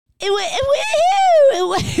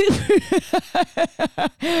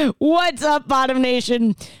What's up, Bottom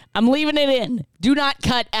Nation? I'm leaving it in. Do not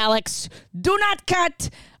cut, Alex. Do not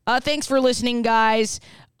cut. Thanks for listening, guys.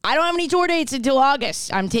 I don't have any tour dates until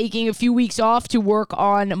August. I'm taking a few weeks off to work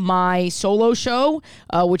on my solo show,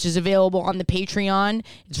 which is available on the Patreon.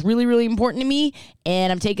 It's really, really important to me,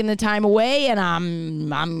 and I'm taking the time away, and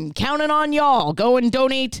I'm counting on y'all. Go and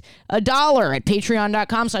donate $1 at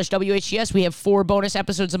patreon.com/WHGS. We have 4 bonus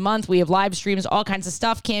episodes a month. We have live streams, all kinds of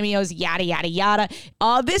stuff, cameos, yada, yada, yada.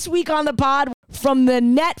 This week on the pod, from the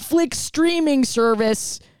Netflix streaming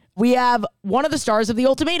service, we have one of the stars of The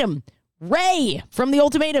Ultimatum. Ray from The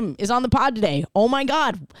Ultimatum is on the pod today. Oh my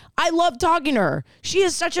God. I love talking to her. She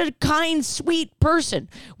is such a kind, sweet person.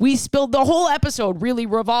 We spilled the whole episode really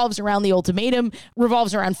revolves around The Ultimatum,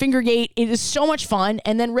 revolves around Fingergate. It is so much fun.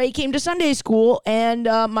 And then Ray came to Sunday school and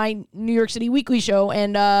my New York City weekly show,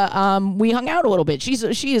 and we hung out a little bit.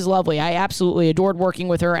 She is lovely. I absolutely adored working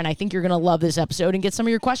with her, and I think you're going to love this episode and get some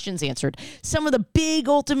of your questions answered. Some of the big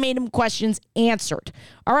Ultimatum questions answered.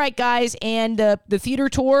 All right, guys, and the theater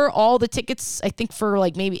tour, all the tickets, I think for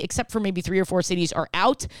except for maybe 3 or 4 cities, are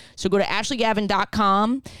out. So go to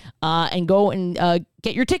ashleygavin.com and go and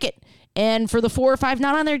get your ticket. And for the 4 or 5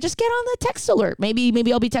 not on there, just get on the text alert.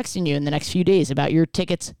 Maybe I'll be texting you in the next few days about your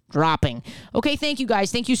tickets dropping. Okay, thank you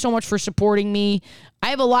guys. Thank you so much for supporting me. I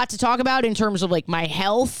have a lot to talk about in terms of my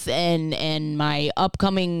health and my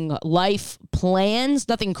upcoming life plans.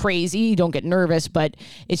 Nothing crazy. Don't get nervous, but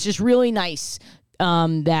it's just really nice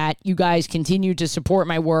that you guys continue to support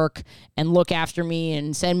my work and look after me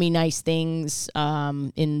and send me nice things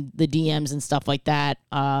in the DMs and stuff like that.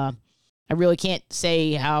 I really can't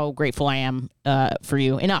say how grateful I am for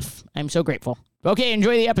you enough. I'm so grateful. Okay,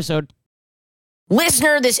 enjoy the episode.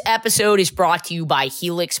 Listener, this episode is brought to you by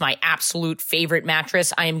Helix, my absolute favorite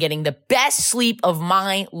mattress. I am getting the best sleep of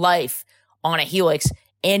my life on a Helix,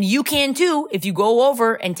 and you can too if you go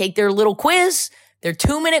over and take their little quiz. Their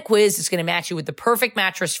 2-minute quiz is going to match you with the perfect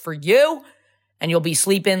mattress for you, and you'll be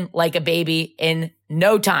sleeping like a baby in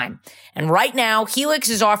no time. And right now, Helix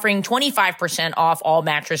is offering 25% off all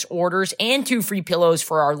mattress orders and 2 free pillows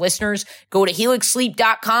for our listeners. Go to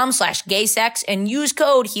helixsleep.com/gaysex and use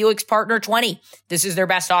code HelixPartner20. This is their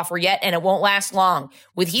best offer yet, and it won't last long.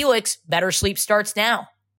 With Helix, better sleep starts now.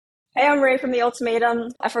 Hey, I'm Ray from The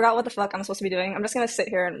Ultimatum. I forgot what the fuck I'm supposed to be doing. I'm just going to sit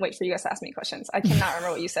here and wait for you guys to ask me questions. I cannot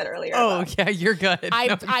remember what you said earlier. Yeah, you're good. I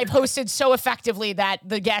hosted so effectively that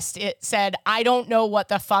the guest said, I don't know what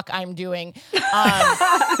the fuck I'm doing. And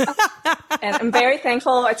I'm very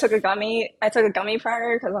thankful I took a gummy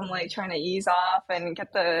prior because I'm trying to ease off and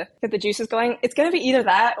get the juices going. It's going to be either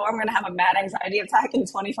that or I'm going to have a mad anxiety attack in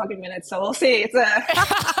 20 fucking minutes. So we'll see. It's a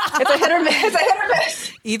hit or miss. It's a hit or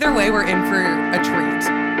miss. Either way, we're in for a treat.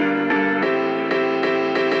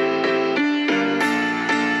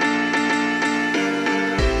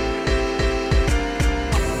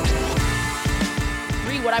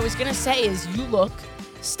 What I was going to say is you look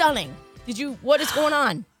stunning. What is going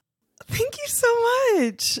on? Thank you so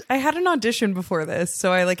much. I had an audition before this,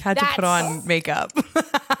 so I had to put on makeup.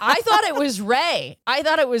 I thought it was Ray. I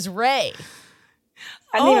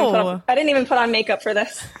didn't even put on makeup for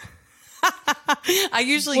this. I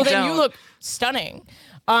usually don't. Then you look stunning.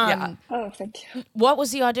 Yeah. Oh, thank you. What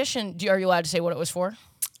was the audition? Are you allowed to say what it was for?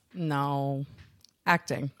 No.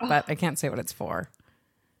 Acting, but I can't say what it's for.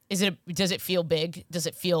 Does it feel big? Does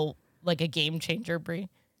it feel like a game changer, Brie?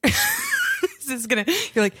 Is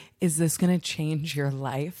this gonna change your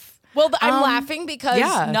life? Well, I'm laughing because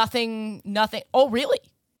nothing. Oh, really?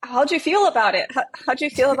 How'd you feel about it? How'd you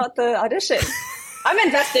feel about the audition? I'm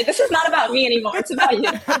invested. This is not about me anymore. It's about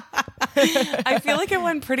you. I feel like it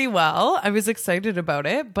went pretty well. I was excited about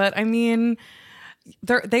it, but I mean,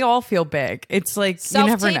 they all feel big. It's you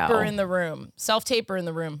never know. Self-taper in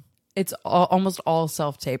the room. It's almost all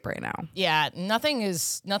self-tape right now. Yeah, nothing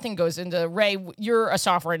goes into Ray. You're a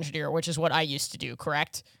software engineer, which is what I used to do,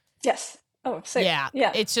 correct? Yes. Oh, sick. Yeah.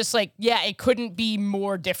 It's just it couldn't be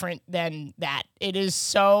more different than that. It is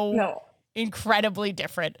so incredibly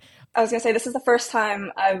different. I was gonna say this is the first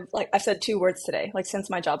time I've said 2 words today, since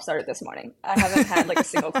my job started this morning. I haven't had a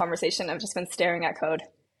single conversation. I've just been staring at code.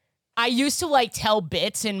 I used to tell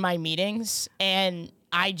bits in my meetings, and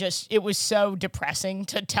it was so depressing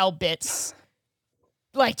to tell bits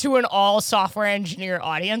to an all software engineer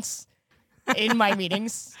audience in my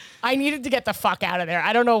meetings. I needed to get the fuck out of there.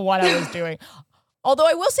 I don't know what I was doing. Although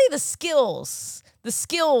I will say the skills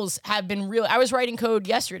have been real. I was writing code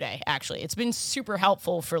yesterday, actually. It's been super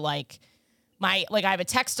helpful for I have a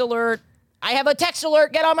text alert. I have a text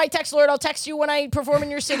alert. Get on my text alert. I'll text you when I perform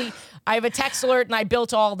in your city. I have a text alert, and I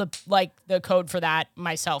built all the code for that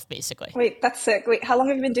myself, basically. Wait, that's sick. Wait, how long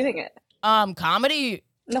have you been doing it? Comedy.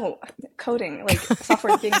 No, coding, like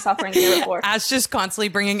software, being a software engineer before. Ash just constantly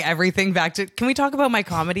bringing everything back to. Can we talk about my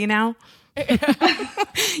comedy now?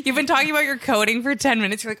 You've been talking about your coding for 10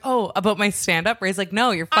 minutes. You're like, oh, about my stand-up? Ray's like,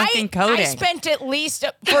 no, you're fucking coding. I spent at least,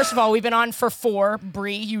 first of all, we've been on for 4.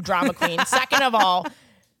 Bree, you drama queen. Second of all,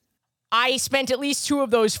 I spent at least 2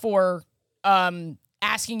 of those 4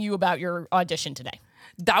 asking you about your audition today.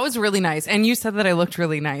 That was really nice. And you said that I looked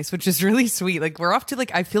really nice, which is really sweet. Like, we're off to,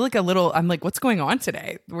 like, I feel like a little, I'm like, what's going on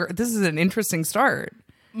today? This is an interesting start.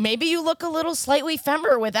 Maybe you look a little slightly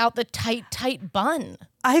femmer without the tight bun.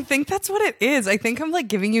 I think that's what it is. I think I'm like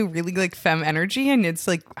giving you really like femme energy, and it's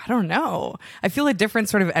like, I don't know. I feel a different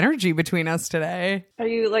sort of energy between us today. Are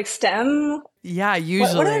you like STEM? Yeah,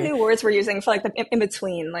 usually. What are the new words we're using for like the in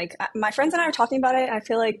between? Like my friends and I are talking about it, and I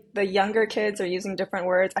feel like the younger kids are using different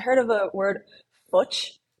words. I heard of a word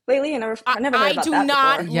 "futch" lately, and I never heard about that before. I do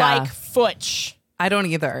not like "futch." I don't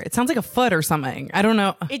either. It sounds like a foot or something. I don't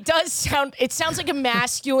know. It does sound. It sounds like a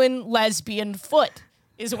masculine lesbian foot.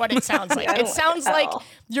 Is what it sounds like. It sounds like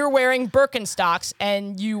you're wearing Birkenstocks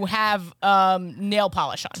and you have nail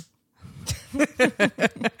polish on.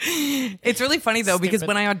 It's really funny though, because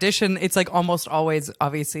when I audition, it's like almost always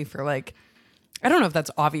obviously for like, I don't know if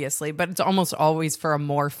that's obviously, but it's almost always for a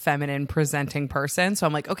more feminine presenting person. So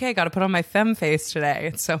I'm like, okay, I got to put on my femme face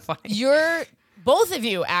today. It's so funny. Both of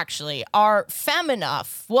you actually are femme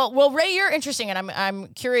enough. Well, Ray, you're interesting, and I'm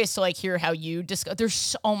curious to like hear how you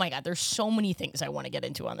discuss. Oh my God, there's so many things I want to get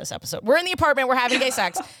into on this episode. We're in the apartment. We're having gay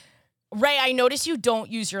sex. Ray, I notice you don't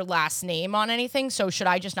use your last name on anything, so should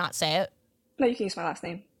I just not say it? No, you can use my last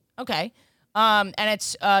name. Okay. And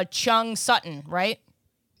it's Chung Sutton, right?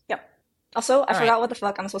 Yep. Also, I forgot what the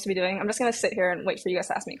fuck I'm supposed to be doing. I'm just gonna sit here and wait for you guys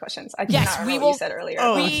to ask me questions. I yes, cannot remember what you said earlier.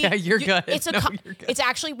 Oh, yeah, you're good. You're good. It's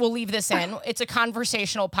actually, we'll leave this in. It's a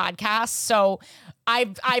conversational podcast, so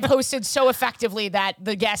I've hosted so effectively that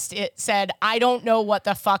the guest said, I don't know what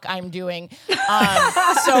the fuck I'm doing.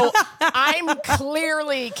 So I'm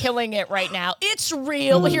clearly killing it right now. It's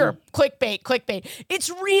real. Here, clickbait. It's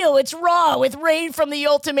real. It's raw with Ray from the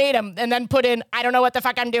Ultimatum, and then put in, I don't know what the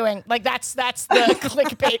fuck I'm doing. Like that's the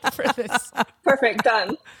clickbait for this. Perfect.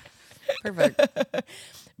 Done. Perfect.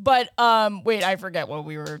 But wait, I forget what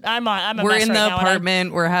we were. We're in the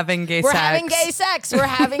apartment. We're having gay sex. We're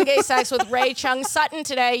having gay sex with Ray Chung Sutton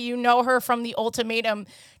today. You know her from the Ultimatum.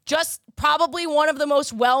 Just probably one of the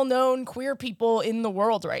most well-known queer people in the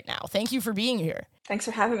world right now. Thank you for being here. Thanks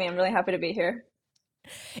for having me. I'm really happy to be here.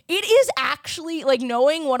 It is actually like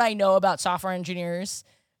knowing what I know about software engineers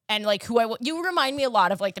and like you remind me a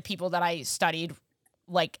lot of like the people that I studied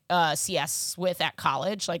like CS with at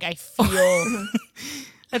college. Like I feel.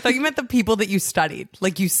 I thought you meant the people that you studied.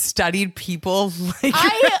 Like you studied people. Like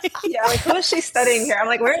yeah, like who is she studying here? I'm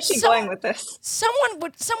like, where is she going with this?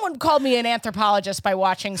 Someone called me an anthropologist by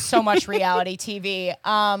watching so much reality TV.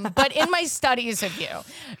 But in my studies of you,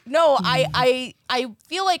 no, I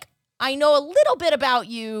feel like I know a little bit about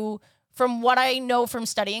you from what I know from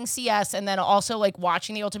studying CS and then also like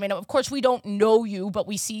watching the Ultimatum. Of course, we don't know you, but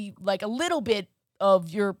we see like a little bit of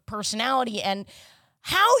your personality and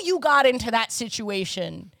how you got into that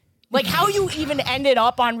situation, like how you even ended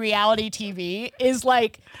up on reality TV is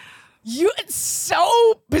like, it's so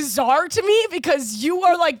bizarre to me because you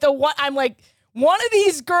are like the one, I'm like, one of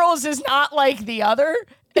these girls is not like the other.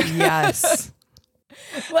 Yes.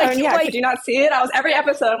 Could you not see it? I was every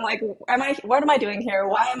episode, I'm like, what am I doing here?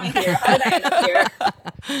 Why am I here? How did I end up here?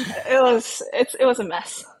 It was a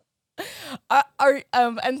mess.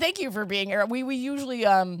 And thank you for being here. We usually,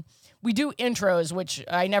 we do intros, which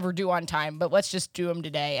I never do on time, but let's just do them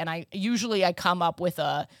today. And I come up with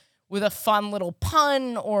a fun little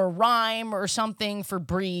pun or rhyme or something for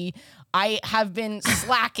Bree. I have been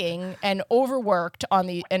slacking and overworked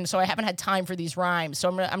and so I haven't had time for these rhymes.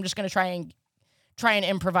 So I'm just gonna try and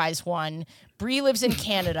improvise one. Bree lives in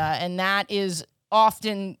Canada, and that is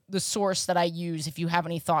often the source that I use. If you have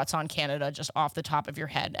any thoughts on Canada, just off the top of your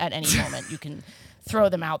head at any moment, you can throw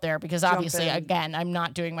them out there because obviously, again, I'm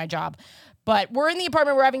not doing my job. But we're in the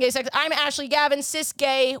apartment. We're having gay sex. I'm Ashley Gavin, cis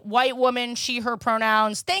gay, white woman, she, her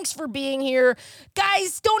pronouns. Thanks for being here.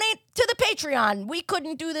 Guys, donate to the Patreon. We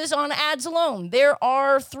couldn't do this on ads alone. There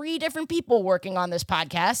are 3 different people working on this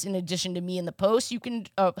podcast in addition to me and the post. You can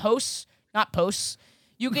not posts.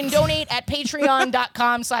 You can donate at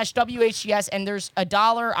patreon.com/WHGS, and there's a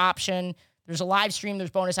 $1 option. There's a live stream. There's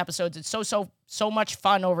bonus episodes. It's so much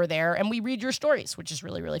fun over there. And we read your stories, which is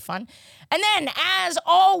really, really fun. And then, as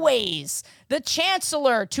always, the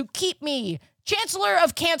Chancellor of Canceller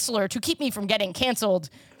to keep me from getting canceled.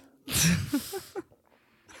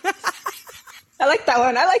 I like that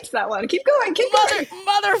one. I liked that one. Keep going.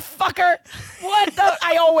 Motherfucker.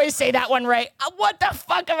 I always say that one right. What the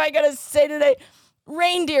fuck am I going to say today?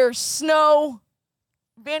 Reindeer, snow,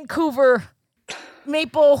 Vancouver,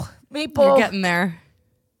 maple. You're getting there.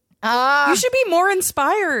 You should be more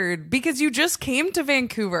inspired because you just came to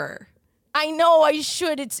Vancouver. I know I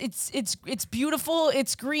should. It's beautiful.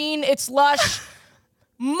 It's green. It's lush.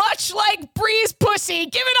 Much like Bree's pussy.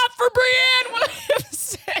 Give it up for Brianne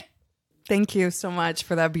Williamson. Thank you so much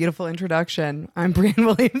for that beautiful introduction. I'm Brianne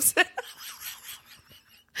Williamson.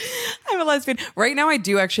 I'm a lesbian. Right now I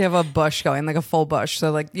do actually have a bush going, like a full bush.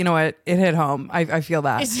 So like, you know what? It hit home. I feel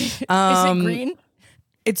that. Is it green?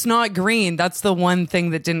 It's not green. That's the one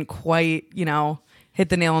thing that didn't quite, hit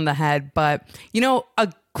the nail on the head. But,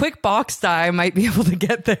 a quick box dye might be able to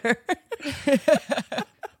get there.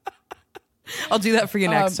 I'll do that for you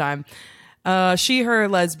next time. She, her,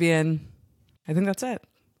 lesbian. I think that's it.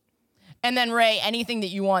 And then, Ray, anything that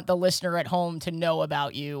you want the listener at home to know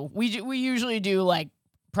about you. We usually do, like,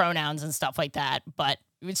 pronouns and stuff like that. But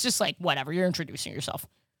it's just like, whatever. You're introducing yourself.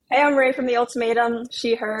 Hey, I'm Ray from the Ultimatum.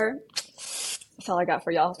 She, her. That's all I got for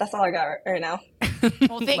y'all. That's all I got right now.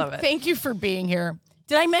 Well, thank you for being here.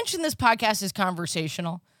 Did I mention this podcast is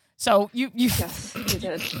conversational? So you Yes, you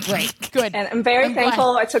did. Great, good. And I'm very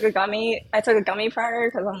thankful I took a gummy prior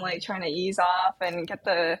because I'm like trying to ease off and get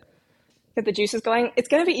the juices going. It's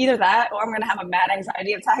gonna be either that or I'm gonna have a mad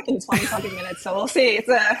anxiety attack in 20 fucking minutes. So we'll see. It's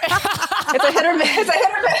a hit or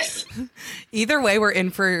miss. Either way, we're in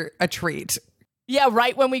for a treat. Yeah,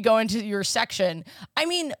 right when we go into your section. I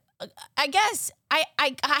mean, I guess I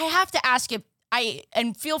have to ask if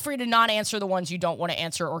and feel free to not answer the ones you don't want to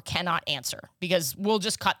answer or cannot answer because we'll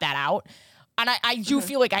just cut that out. And I do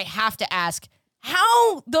feel like I have to ask,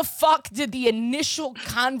 how the fuck did the initial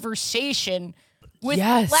conversation with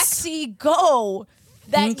Lexi go?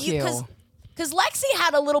 Thank you. Because Lexi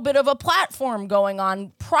had a little bit of a platform going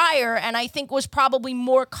on prior and I think was probably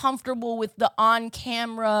more comfortable with the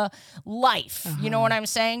on-camera life. You know what I'm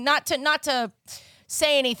saying? Not to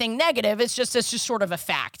say anything negative. It's just sort of a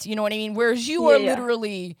fact. You know what I mean? Whereas you are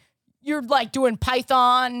literally, you're like doing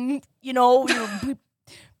Python, you're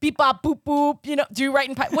beep, bop, boop, boop, do you write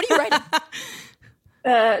in Python? What are you writing?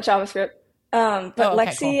 JavaScript. But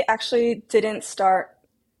Lexi actually didn't start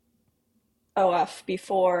OF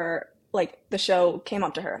before like the show came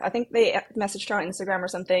up to her. I think they messaged her on Instagram or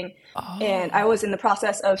something. And I was in the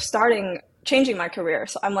process of changing my career.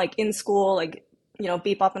 So I'm like in school, like,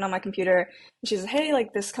 beep bopping on my computer. And she says, hey,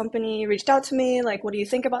 like this company reached out to me. Like, what do you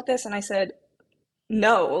think about this? And I said,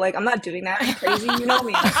 no, like, I'm not doing that. I'm crazy. You know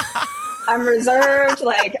me. I'm reserved.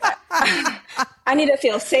 Like, I need to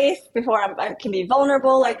feel safe before I can be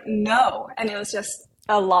vulnerable. Like, no. And it was just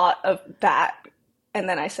a lot of that. And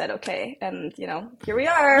then I said, okay. And, here we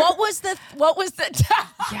are. What was the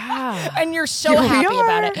yeah. And you're so happy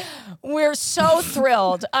about it. We're so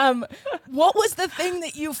thrilled. What was the thing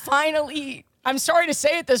that you finally, I'm sorry to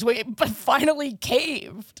say it this way, but finally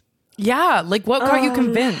caved? Yeah. Like what got you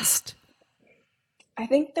convinced? I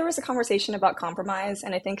think there was a conversation about compromise.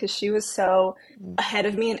 And I think because she was so ahead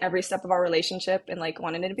of me in every step of our relationship and like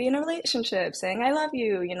wanted to be in a relationship, saying, I love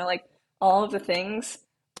you, like all of the things.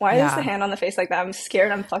 Why is the hand on the face like that? I'm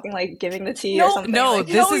scared I'm fucking like giving the tea or something. No,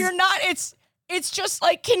 you're not. It's just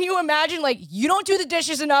like, can you imagine like you don't do the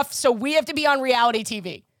dishes enough, so we have to be on reality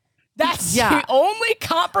TV. That's the only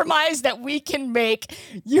compromise that we can make.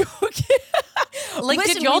 You can, like,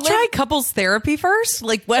 did y'all try couples therapy first?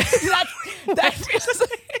 Like, what? That's just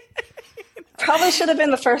probably should have been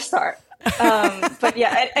the first start. But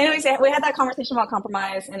yeah, anyways, we had that conversation about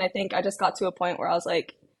compromise, and I think I just got to a point where I was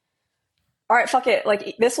like, all right, fuck it.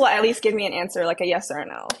 Like, this will at least give me an answer, like a yes or a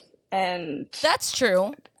no. And that's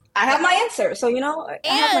true. I have my answer. So, I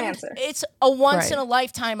have my answer. It's a once in a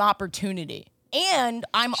lifetime opportunity. And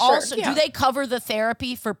I'm also, do they cover the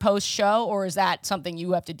therapy for post show or is that something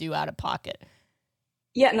you have to do out of pocket?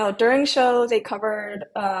 Yeah, no, during show, they covered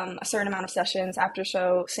a certain amount of sessions. After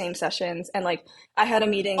show, same sessions. And like, I had a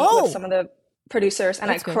meeting with some of the producers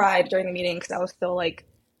and I cried during the meeting because I was still like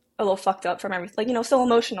a little fucked up from everything, like, still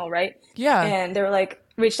emotional, right? Yeah. And they were like,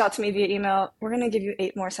 reached out to me via email. We're going to give you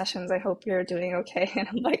 8 more sessions. I hope you're doing okay. And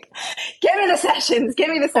I'm like, give me the sessions. Give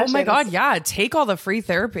me the sessions. Oh my God. Yeah. Take all the free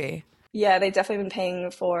therapy. Yeah. They've definitely been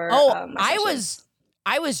paying for.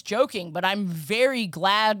 I was joking, but I'm very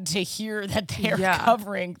glad to hear that they're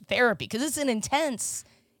covering therapy because it's an intense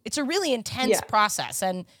it's a really intense process.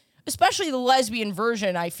 And especially the lesbian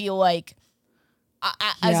version, I feel like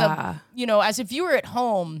as a viewer at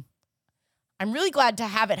home, I'm really glad to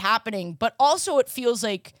have it happening, but also it feels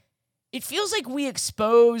like we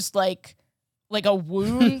exposed like a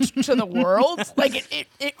wound to the world. Like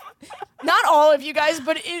it not all of you guys,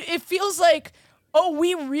 but it feels like, oh,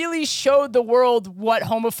 we really showed the world what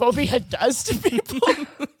homophobia does to people.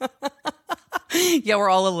 Yeah, we're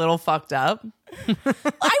all a little fucked up.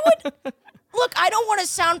 I don't want to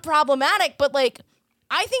sound problematic, but like,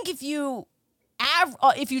 I think if you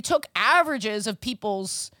took averages of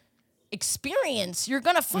people's experience, you're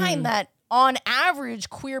going to find that on average,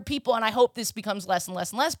 queer people, and I hope this becomes less and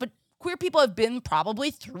less and less, but queer people have been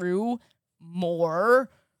probably through more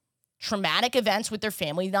traumatic events with their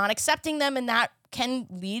family not accepting them, and that can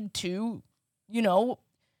lead to,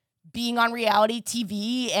 being on reality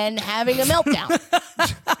TV and having a meltdown.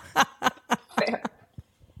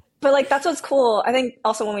 But like, that's what's cool. I think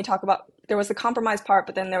also when we talk about, there was the compromise part,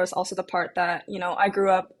 but then there was also the part that, I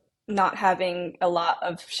grew up not having a lot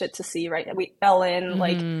of shit to see, right? Ellen,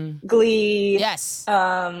 like Glee, yes,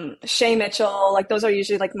 Shay Mitchell, like those are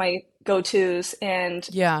usually like my go-tos. And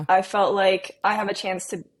I felt like I have a chance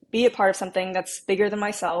to be a part of something that's bigger than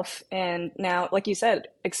myself. And now, like you said,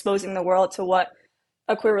 exposing the world to what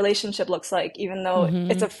a queer relationship looks like, even though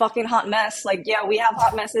it's a fucking hot mess. Like, yeah, we have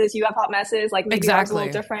hot messes, you have hot messes, like maybe ours a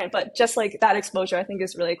little different, but just like that exposure I think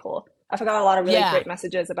is really cool. I forgot a lot of really great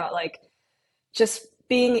messages about like just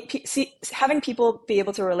having people be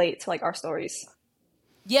able to relate to like our stories.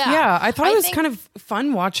 Yeah, I thought it was kind of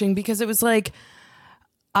fun watching because it was like,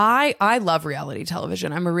 I love reality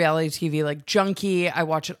television. I'm a reality TV like junkie. I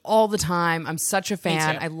watch it all the time. I'm such a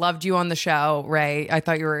fan. I loved you on the show, Ray. I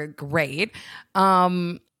thought you were great.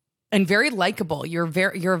 And very likable. You're a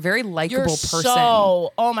very likable person.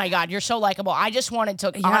 Oh my God, you're so likable. I just wanted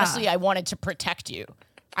to honestly, I wanted to protect you.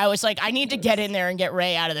 I was like, I need to get in there and get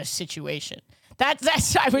Ray out of this situation.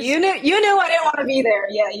 That's I was. You knew I didn't want to be there.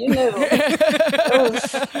 Yeah, you knew.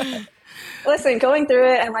 Listen, going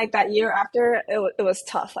through it and like that year after, it was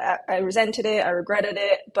tough. I resented it, I regretted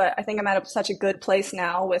it, but I think I'm at such a good place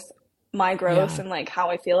now with my growth and like how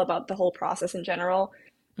I feel about the whole process in general.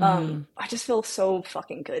 I just feel so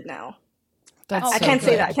fucking good now. I can't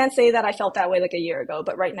say that. I can't say that I felt that way like a year ago,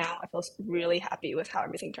 but right now I feel really happy with how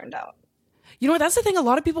everything turned out. You know what? That's the thing a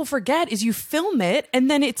lot of people forget is you film it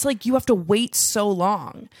and then it's like you have to wait so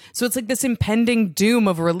long. So it's like this impending doom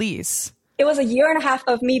of release. It was a year and a half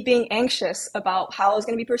of me being anxious about how I was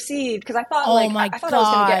going to be perceived because I thought I thought I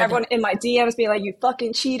was going to get everyone in my DMs being like, you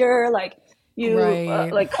fucking cheater, like you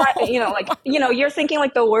you're thinking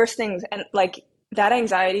like the worst things, and like that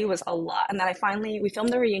anxiety was a lot. And then we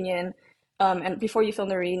filmed the reunion, and before you film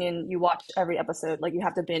the reunion you watch every episode, like you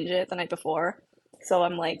have to binge it the night before. So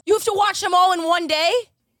I'm like, you have to watch them all in one day?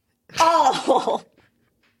 Oh.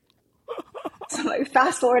 So I'm like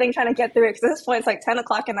fast forwarding, trying to get through it. Because at this point, it's like 10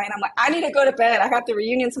 o'clock at night. I'm like, I need to go to bed. I got the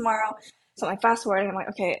reunion tomorrow. So I'm like fast forwarding. I'm like,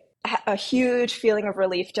 okay, a huge feeling of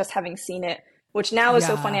relief just having seen it, which now is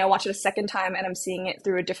so funny. I watched it a second time and I'm seeing it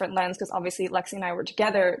through a different lens because obviously Lexi and I were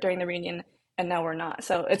together during the reunion and now we're not.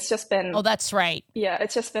 So it's just been. Oh, that's right. Yeah,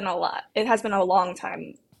 it's just been a lot. It has been a long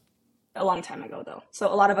time ago though.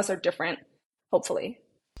 So a lot of us are different, hopefully.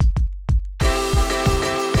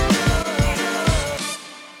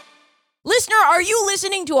 Listener, are you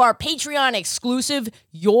listening to our Patreon exclusive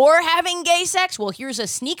You're Having Gay Sex? Well, here's a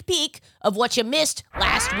sneak peek of what you missed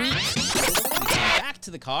last week. We came back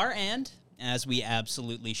to the car and, as we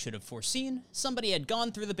absolutely should have foreseen, somebody had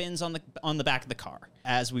gone through the bins on the back of the car.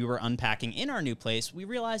 As we were unpacking in our new place, we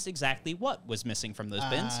realized exactly what was missing from those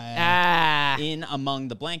bins. In among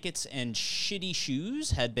the blankets and shitty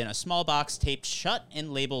shoes had been a small box taped shut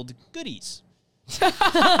and labeled goodies.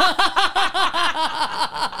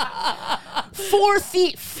 For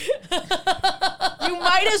thief. You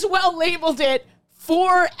might as well labeled it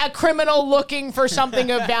for a criminal looking for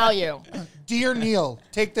something of value. Dear Neil,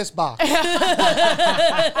 take this box.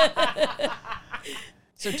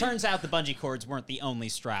 So it turns out the bungee cords weren't the only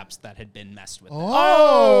straps that had been messed with. There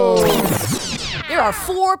are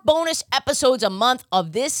 4 bonus episodes a month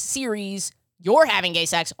of this series, You're Having Gay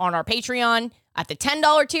Sex, on our Patreon at the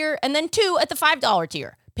 $10 tier and then 2 at the $5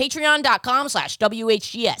 tier.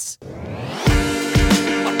 Patreon.com/WHGS.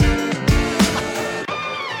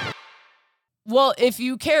 Well, if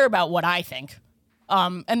you care about what I think,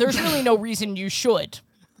 and there's really no reason you should.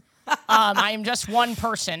 I am just one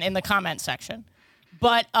person in the comment section.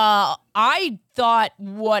 But I thought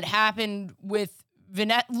what happened with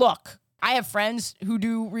Vanessa... Look, I have friends who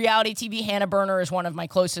do reality TV. Hannah Berner is one of my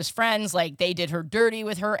closest friends. Like, they did her dirty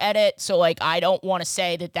with her edit. So, like, I don't want to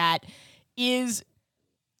say that that is,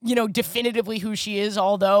 you know, definitively who she is.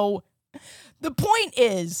 Although the point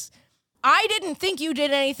is, I didn't think you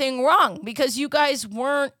did anything wrong because you guys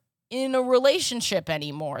weren't in a relationship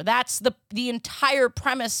anymore. That's the entire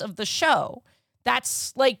premise of the show.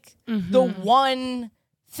 That's, like, the one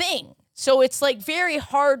thing. So it's, like, very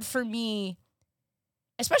hard for me.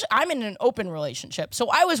 Especially, I'm in an open relationship. So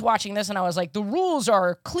I was watching this and I was like, the rules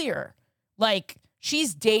are clear. Like,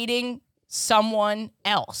 she's dating someone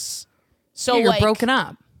else. So you're like, broken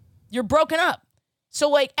up. You're broken up. So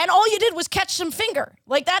like, and all you did was catch some finger.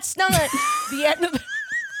 Like, that's not the end of the...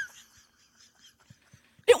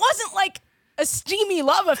 It wasn't like a steamy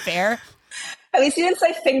love affair. At least you didn't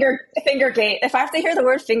say fingergate. If I have to hear the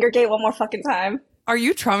word fingergate one more fucking time. Are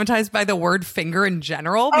you traumatized by the word finger in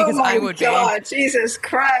general? Because oh my I would God, Jesus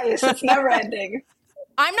Christ. It's never ending.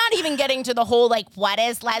 I'm not even getting to the whole, like, what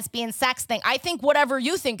is lesbian sex thing. I think whatever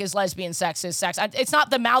you think is lesbian sex is sex. It's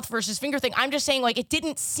not the mouth versus finger thing. I'm just saying, like, it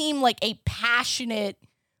didn't seem like a passionate,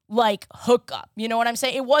 like, hookup. You know what I'm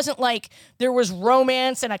saying? It wasn't like there was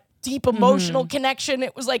romance and a deep emotional connection.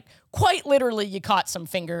 It was like, quite literally, you caught some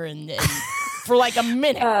finger and for like a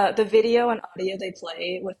minute. The video and audio they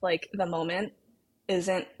play with, like, the moment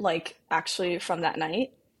isn't, like, actually from that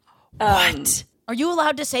night. What? Are you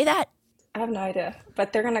allowed to say that? I have no idea,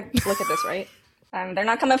 but they're gonna look at this, right? They're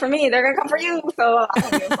not coming for me. They're gonna come for you. So I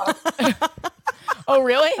don't give a fuck. Oh,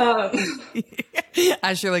 really?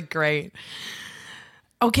 You're like, great.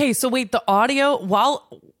 Okay, so wait, the audio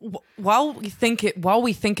while we think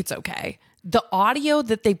it's okay, the audio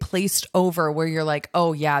that they placed over where you're like,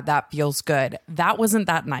 oh yeah, that feels good. That wasn't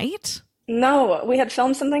that night. No, we had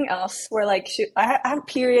filmed something else where, like, I had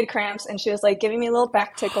period cramps and she was like giving me little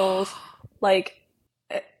back tickles, like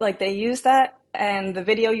they used that, and the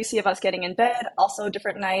video you see of us getting in bed, also a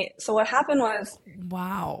different night. So what happened was,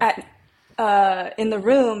 wow, at in the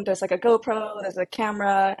room there's like a GoPro, there's a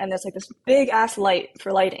camera, and there's like this big ass light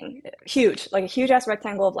for lighting, huge, like a huge ass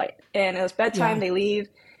rectangle of light. And it was bedtime. They leave,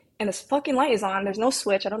 and this fucking light is on. There's no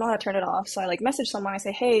switch. I don't know how to turn it off. So I like message someone. I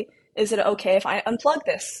say, hey, is it okay if I unplug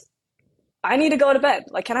this? I need to go to bed.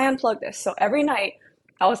 Like, can I unplug this? So every night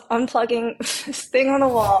I was unplugging this thing on the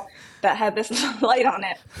wall that had this light on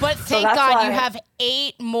it. But thank God you have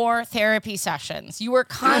 8 more therapy sessions. You were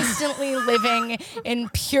constantly living in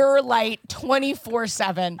pure light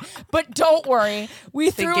 24/7. But don't worry, we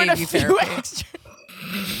threw in a few extra.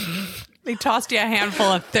 They tossed you a handful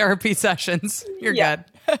of therapy sessions. You're good.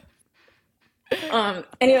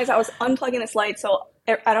 Anyways, I was unplugging this light. So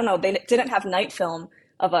I don't know. They didn't have night film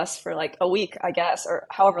of us for like a week, I guess, or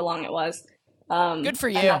however long it was. Good for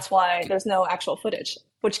you. And that's why there's no actual footage.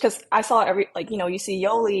 Which, because I saw you see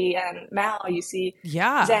Yoli and Mal, you see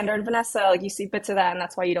Xander and Vanessa, like, you see bits of that, and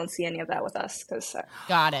that's why you don't see any of that with us, because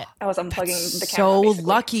got it. I was unplugging the camera. So basically.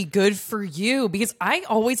 lucky, good for you, because I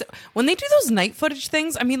always, when they do those night footage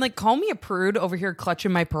things, I mean, like, call me a prude over here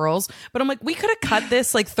clutching my pearls, but I'm like, we could have cut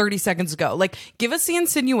this like 30 seconds ago. Like, give us the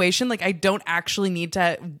insinuation, like, I don't actually need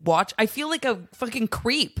to watch. I feel like a fucking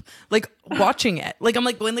creep, like, watching it. Like, I'm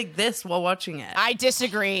like going like this while watching it. I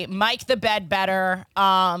disagree. Mike the bed better.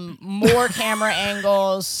 More camera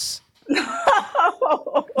angles. No.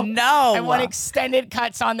 I want extended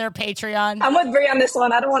cuts on their Patreon. I'm with Brie on this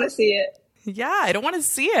one. I don't want to see it. Yeah, I don't want to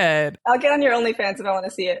see it. I'll get on your OnlyFans if I want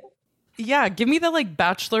to see it. Yeah, give me the like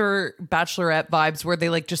bachelorette vibes where they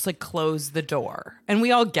like just like close the door and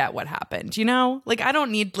we all get what happened, you know? Like, I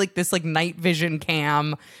don't need like this like night vision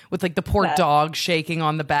cam with like the poor dog shaking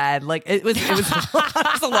on the bed. Like, it was it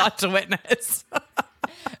was a lot to witness.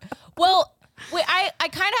 Well, wait, I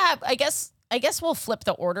kind of have, I guess we'll flip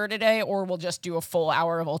the order today, or we'll just do a full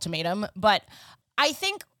hour of Ultimatum. But I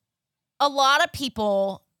think a lot of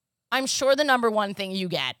people, I'm sure the number one thing you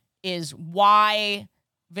get is why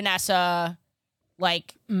Vanessa,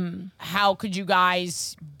 like, how could you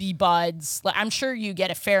guys be buds? Like, I'm sure you get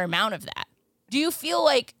a fair amount of that. Do you feel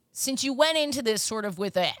like, since you went into this sort of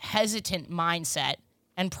with a hesitant mindset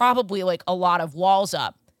and probably like a lot of walls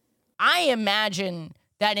up, I imagine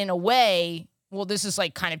that in a way, well, this is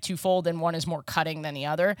like kind of twofold and one is more cutting than the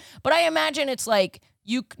other, but I imagine it's like,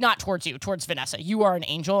 you, not towards you, towards Vanessa. You are an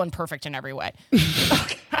angel and perfect in every way.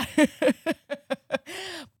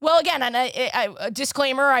 Well, again, and a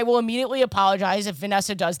disclaimer, I will immediately apologize if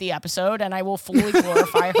Vanessa does the episode, and I will fully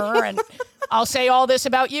glorify her, and I'll say all this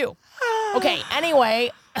about you. Okay,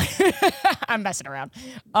 anyway, I'm messing around.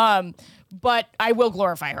 But I will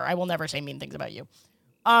glorify her. I will never say mean things about you.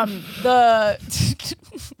 The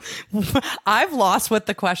I've lost what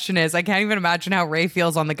the question is. I can't even imagine how Ray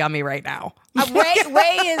feels on the gummy right now. Ray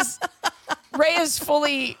is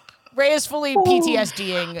fully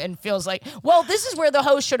PTSDing and feels like, well, this is where the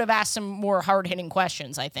host should have asked some more hard-hitting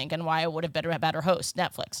questions, I think, and why I would have been a better host,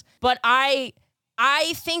 Netflix. But I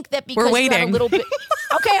think that because We're you had a waiting. little bit...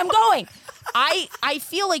 Okay, I'm going. I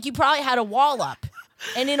feel like you probably had a wall up.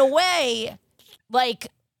 And in a way, like,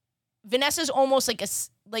 Vanessa's almost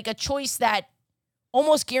like a choice that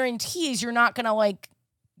almost guarantees you're not going to, like,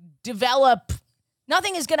 develop...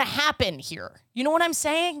 Nothing is going to happen here. You know what I'm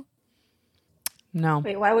saying? No.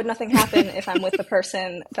 Wait, why would nothing happen if I'm with the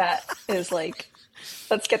person that is like,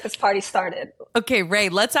 let's get this party started? Okay, Ray,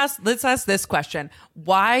 let's ask this question.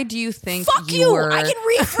 Why do you think Fuck you you! were... I can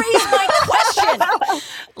rephrase my question.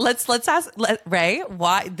 Let's ask Ray,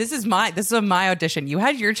 why this is my audition. You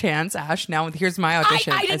had your chance, Ash. Now here's my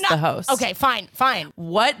audition I did as not, the host. Okay, fine.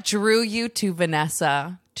 What drew you to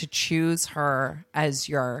Vanessa to choose her as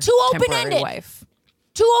your Too temporary open-ended. wife?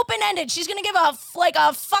 Too open-ended. She's gonna give a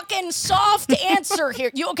fucking soft answer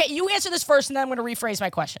here. You answer this first, and then I'm gonna rephrase my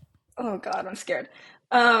question. Oh God, I'm scared.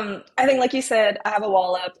 I think, like you said, I have a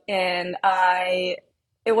wall up, and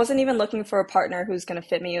it wasn't even looking for a partner who's going to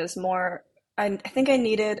fit me. It was more, I think I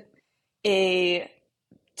needed a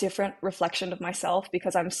different reflection of myself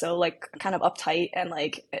because I'm so like kind of uptight and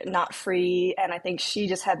like not free. And I think she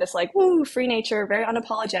just had this like, woo, free nature, very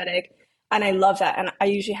unapologetic. And I love that. And I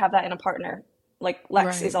usually have that in a partner. Like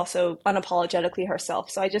Lex Right. is also unapologetically herself.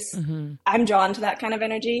 So I'm drawn to that kind of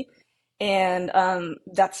energy. And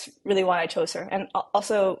that's really why I chose her. And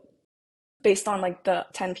also based on like the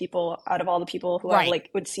 10 people out of all the people who I Right. like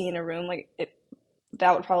would see in a room, like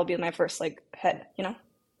that would probably be my first like head, you know?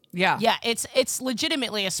 Yeah. Yeah, it's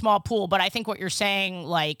legitimately a small pool, but I think what you're saying,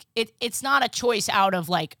 like, it's not a choice out of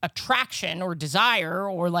like attraction or desire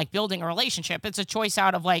or like building a relationship. It's a choice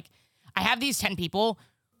out of like, I have these 10 people.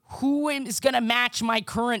 Who is going to match my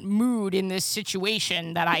current mood in this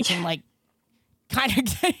situation that I can like kind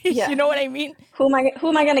of, you know what I mean? Who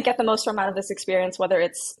am I going to get the most from out of this experience, whether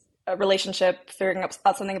it's a relationship, figuring out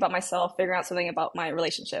something about myself, figuring out something about my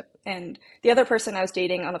relationship. And the other person I was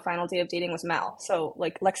dating on the final day of dating was Mal. So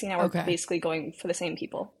like Lexi and I were basically going for the same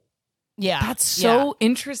people. Yeah. That's so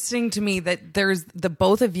interesting to me that there's the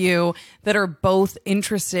both of you that are both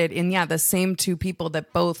interested in, the same two people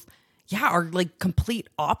that both, are like complete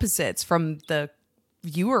opposites from the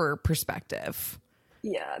viewer perspective.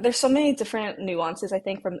 Yeah, there's so many different nuances, I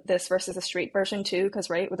think, from this versus a straight version too. Because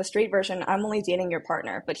with a straight version, I'm only dating your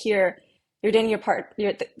partner, but here you're dating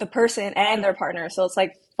you're the person and their partner, so it's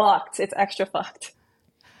like fucked. It's extra fucked.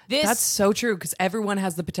 That's so true because everyone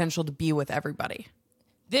has the potential to be with everybody.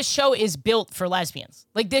 This show is built for lesbians.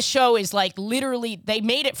 Like this show is like literally they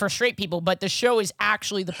made it for straight people, but the show is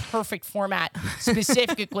actually the perfect format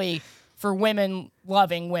specifically for women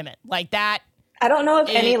loving women. Like that. I don't know if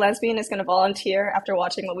any lesbian is going to volunteer after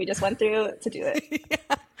watching what we just went through to do it.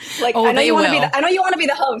 Like, I know you want to be I know you want to be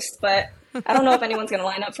the host, but I don't know if anyone's going to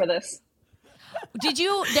line up for this. Do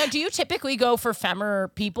you typically go for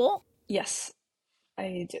femmer people? Yes,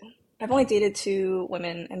 I do. I've only dated 2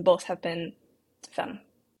 women, and both have been femme.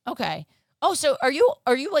 Okay. Oh, so are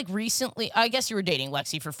you like recently? I guess you were dating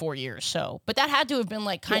Lexi for 4 years, but that had to have been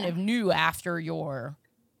like kind of new after your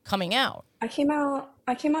coming out. I came out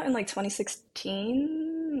in like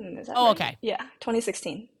 2016. Is that Oh, right? okay. Yeah,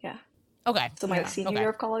 2016. Yeah. Okay. So my senior year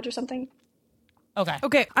of college or something.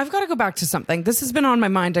 Okay. I've got to go back to something. This has been on my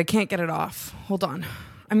mind. I can't get it off. Hold on.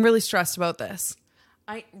 I'm really stressed about this.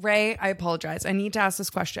 Ray, I apologize. I need to ask this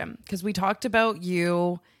question because we talked about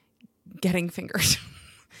you getting fingered.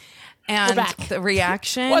 And the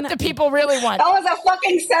reaction. What the people really want. That was a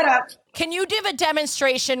fucking setup. Can you give a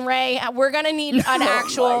demonstration, Ray? We're going to need an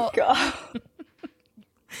actual... Oh my God.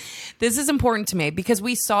 This is important to me because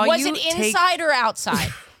we saw Was you it inside or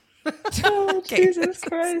outside? Oh, Jesus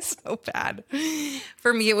Christ. So bad.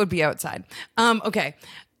 For me, it would be outside. Okay.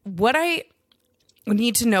 What I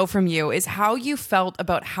need to know from you is how you felt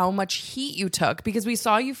about how much heat you took because we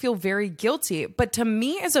saw you feel very guilty. But to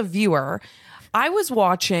me as a viewer... I was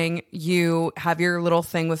watching you have your little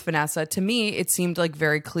thing with Vanessa. To me, it seemed like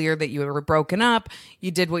very clear that you were broken up. You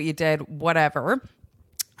did what you did, whatever.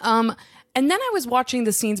 And then I was watching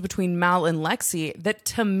the scenes between Mal and Lexi that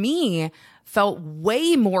to me felt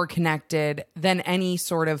way more connected than any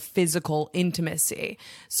sort of physical intimacy.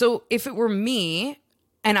 So if it were me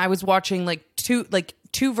and I was watching like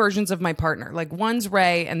two versions of my partner, like one's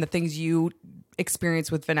Ray and the things you experience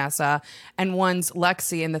with Vanessa and one's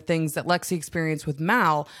Lexi and the things that Lexi experienced with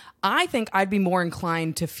Mal, I think I'd be more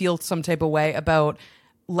inclined to feel some type of way about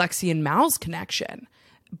Lexi and Mal's connection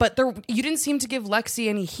but you didn't seem to give Lexi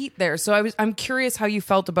any heat there. So I'm curious how you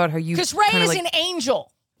felt about how you, because Ray is an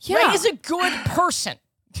angel. Yeah. Ray is a good person.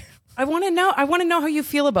 I want to know how you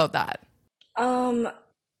feel about that.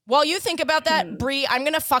 While you think about that, Bree, I'm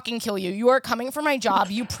going to fucking kill you. You are coming for my job.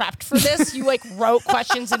 You prepped for this. You wrote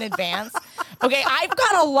questions in advance. Okay, I've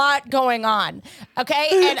got a lot going on.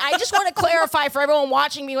 Okay, and I just want to clarify for everyone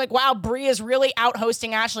watching me, wow, Bree is really out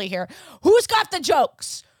hosting Ashley here. Who's got the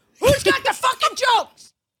jokes? Who's got the fucking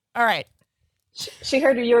jokes? All right. She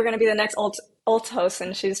heard you were going to be the next alt host,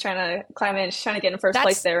 and she's trying to climb in. She's trying to get in first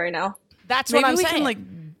place there right now. That's what I'm Maybe we saying.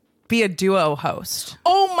 can be a duo host.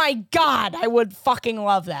 Oh my God, I would fucking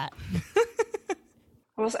love that.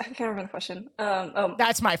 I can't remember the question.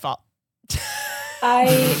 That's my fault.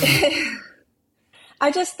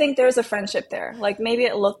 I just think there's a friendship there. Maybe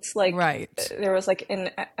it looks like there was I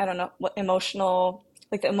don't know what emotional,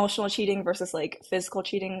 the emotional cheating versus physical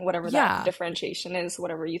cheating, whatever that differentiation is,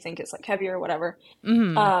 whatever you think is heavier, whatever.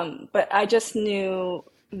 Mm-hmm. But I just knew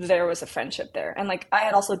there was a friendship there, and I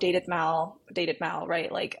had also dated Mal,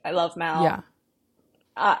 right? I love Mal. Yeah.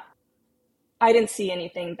 I didn't see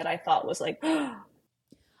anything that I thought was I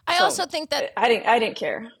also think that I didn't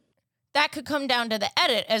care. That could come down to the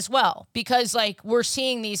edit as well, because we're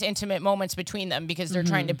seeing these intimate moments between them because they're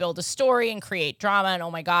trying to build a story and create drama. And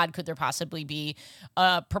oh my God, could there possibly be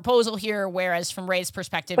a proposal here? Whereas from Ray's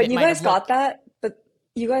perspective, but you guys got that. But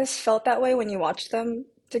you guys felt that way when you watched them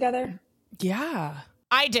together. Yeah,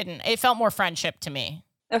 I didn't. It felt more friendship to me.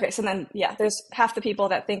 Okay, so then there's half the people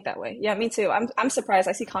that think that way. Yeah, me too. I'm surprised.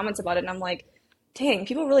 I see comments about it, and I'm like, dang,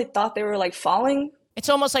 people really thought they were falling. It's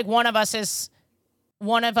almost like one of us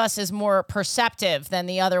is more perceptive than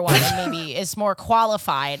the other one, and maybe is more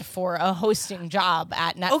qualified for a hosting job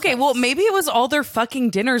at Netflix. Okay, well, maybe it was all their fucking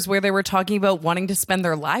dinners where they were talking about wanting to spend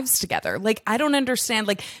their lives together. I don't understand.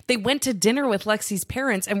 They went to dinner with Lexi's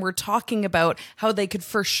parents and were talking about how they could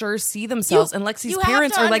for sure see themselves. And Lexi's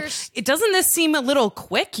parents are doesn't this seem a little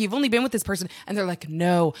quick? You've only been with this person. And they're like,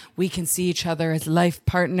 no, we can see each other as life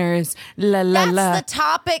partners. La, la, la.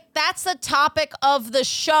 That's the topic of the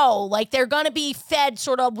show. They're going to be fed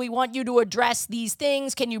sort of, we want you to address these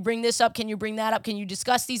things. Can you bring this up? Can you bring that up? Can you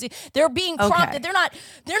discuss these? They're being prompted. Okay.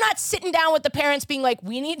 They're not sitting down with the parents being like,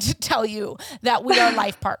 we need to tell you that we are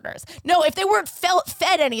life partners. No, if they weren't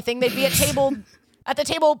fed anything, they'd be at the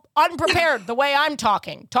table unprepared the way I'm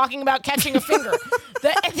talking about catching a finger.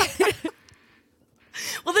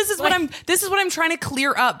 Well, this is what I'm trying to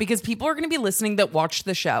clear up, because people are going to be listening that watch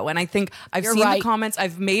the show, and I think I've seen the comments.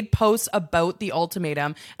 I've made posts about the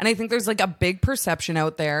ultimatum, and I think there's a big perception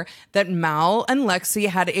out there that Mal and Lexi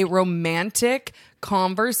had a romantic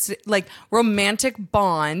romantic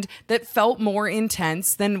bond that felt more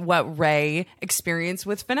intense than what Ray experienced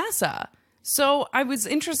with Vanessa. So I was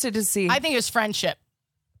interested to see. I think it was friendship.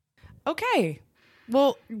 Okay,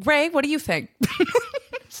 well, Ray, what do you think?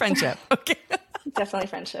 Friendship. Okay. Definitely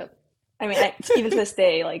friendship. I mean, even to this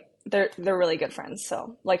day, they're really good friends.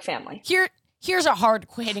 So family. Here's a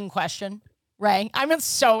hard-hitting question, Ray. I'm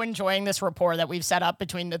so enjoying this rapport that we've set up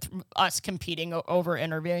between us competing over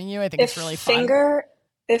interviewing you. I think it's really fun.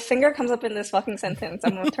 If finger comes up in this fucking sentence,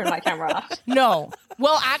 I'm gonna turn my camera off. No.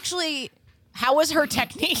 Well, actually, how was her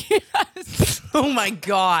technique? Oh my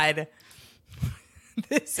God.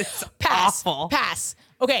 This is awful. Pass.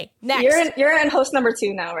 Okay, next. You're in host number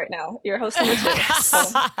 2 now, right now. You're host number 2. So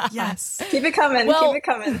yes. Keep it coming. Well, keep it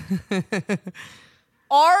coming.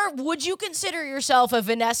 Would you consider yourself a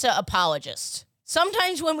Vanessa apologist?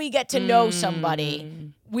 Sometimes when we get to know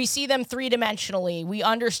somebody, we see them three-dimensionally. We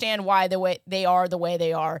understand why they are the way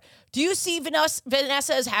they are. Do you see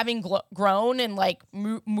Vanessa as having grown and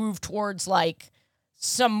move towards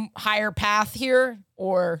some higher path here,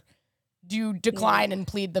 or do you decline and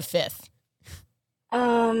plead the fifth?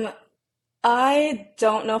 I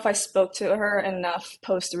don't know if I spoke to her enough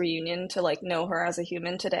post reunion to know her as a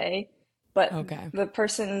human today, but the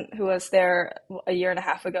person who was there a year and a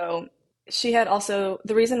half ago, she had also,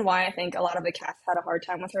 the reason why I think a lot of the cast had a hard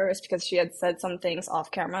time with her is because she had said some things off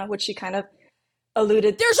camera, which she kind of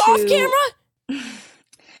alluded There's to. off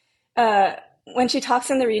camera? When she talks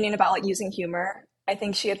in the reunion about using humor, I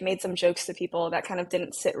think she had made some jokes to people that kind of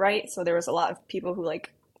didn't sit right. So there was a lot of people who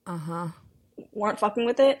weren't fucking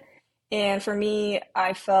with it. And for me,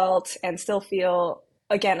 I felt and still feel,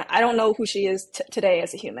 again, I don't know who she is today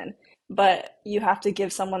as a human, but you have to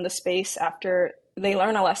give someone the space after they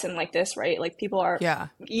learn a lesson like this, right? People are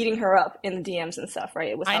eating her up in the DMs and stuff,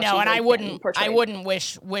 right? I know, and I wouldn't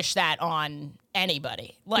wish that on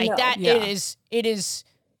anybody.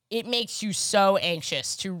 It makes you so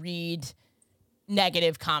anxious to read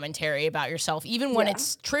negative commentary about yourself, even when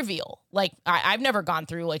it's trivial. Like, I've never gone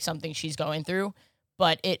through like something she's going through,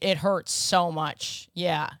 but it hurts so much.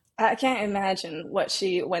 Yeah. I can't imagine what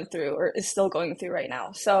she went through or is still going through right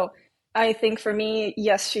now. So I think for me,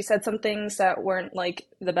 yes, she said some things that weren't like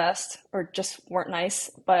the best or just weren't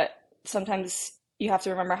nice, but sometimes you have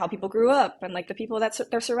to remember how people grew up and like the people that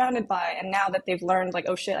they're surrounded by. And now that they've learned like,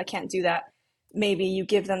 oh shit, I can't do that. Maybe you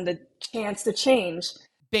give them the chance to change.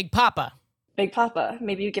 Big Papa.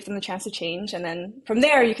 Maybe you give them the chance to change. And then from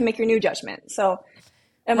there, you can make your new judgment. So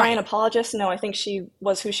am I an apologist? No, I think she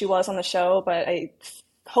was who she was on the show, but I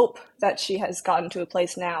hope that she has gotten to a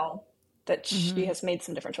place now that she has made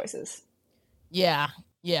some different choices. Yeah.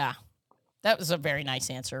 That was a very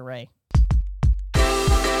nice answer, Ray.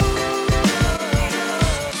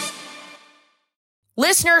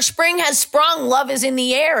 Listener, spring has sprung, love is in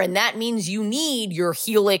the air, and that means you need your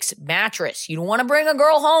Helix mattress. You don't want to bring a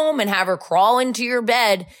girl home and have her crawl into your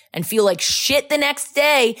bed and feel like shit the next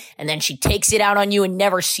day, and then she takes it out on you and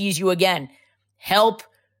never sees you again. Help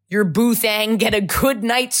your boo thang get a good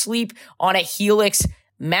night's sleep on a Helix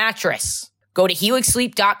mattress. Go to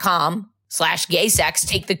helixsleep.com/gaysex,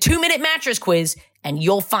 take the 2-minute mattress quiz, and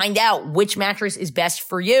you'll find out which mattress is best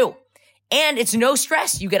for you. And it's no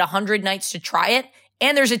stress. You get 100 nights to try it,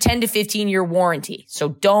 and there's a 10 to 15-year warranty. So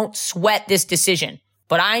don't sweat this decision.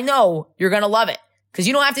 But I know you're going to love it because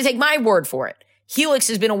you don't have to take my word for it. Helix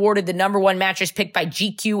has been awarded the #1 mattress picked by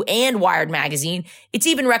GQ and Wired Magazine. It's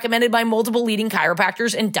even recommended by multiple leading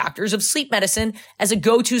chiropractors and doctors of sleep medicine as a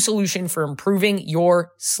go-to solution for improving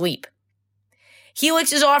your sleep.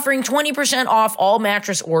 Helix is offering 20% off all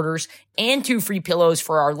mattress orders and 2 free pillows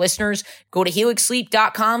for our listeners. Go to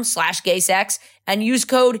helixsleep.com/gaysex and use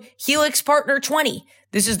code HelixPartner20.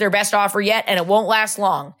 This is their best offer yet, and it won't last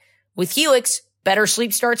long. With Helix, better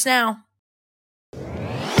sleep starts now.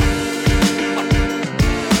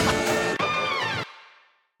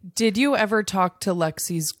 Did you ever talk to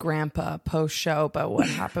Lexi's grandpa post-show about what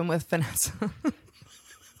happened with Vanessa?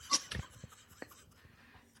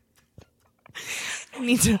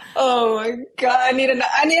 Oh my God, I need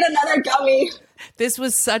another gummy. This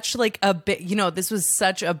was such like a big, this was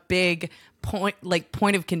such a big point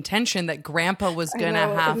of contention that Grandpa was going to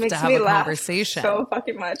have a conversation. So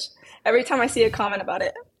fucking much. Every time I see a comment about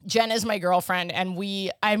it. Jen is my girlfriend, and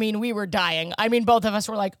we were dying. Both of us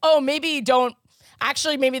were like, oh, maybe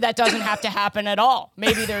that doesn't have to happen at all.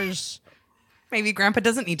 Maybe Grandpa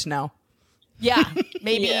doesn't need to know. Yeah,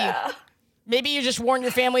 maybe. Yeah. Maybe you just warn your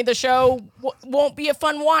family the show won't be a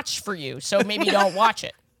fun watch for you, so maybe don't watch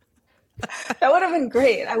it. That would have been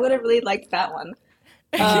great. I would have really liked that one.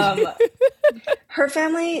 Her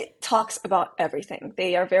family talks about everything.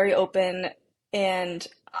 They are very open, and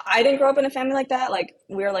I didn't grow up in a family like that. Like,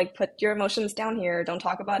 we're like, put your emotions down here, don't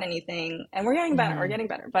talk about anything, and we're getting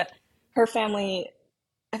better. But her family,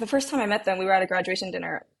 the first time I met them, we were at a graduation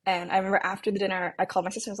dinner, and I remember after the dinner, I called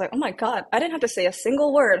my sister and was like, oh my God, I didn't have to say a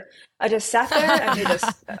single word. I just sat there and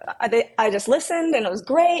I just listened, and it was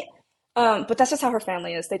great. But that's just how her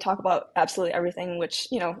family is. They talk about absolutely everything, which,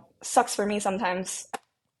 sucks for me sometimes,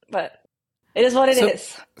 but it is what it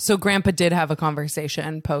is. So Grandpa did have a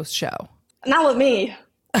conversation post-show. Not with me.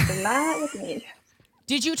 Not with me.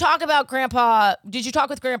 Did you talk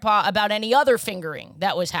with Grandpa about any other fingering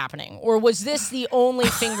that was happening? Or was this the only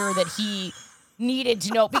finger that he needed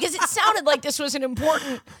to know? Because it sounded like this was an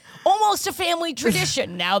important, almost a family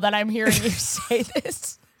tradition now that I'm hearing you say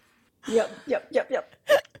this. Yep.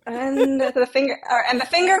 And the finger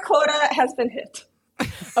quota has been hit.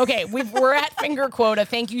 Okay, we're at finger quota.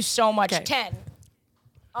 Thank you so much, okay. 10.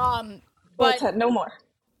 But 10, no more.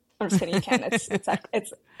 I'm just kidding. You can.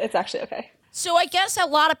 It's actually okay. So I guess a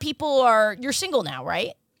lot of people you're single now,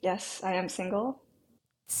 right? Yes, I am single.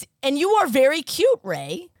 And you are very cute,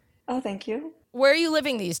 Ray. Oh, thank you. Where are you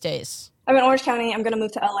living these days? I'm in Orange County. I'm going to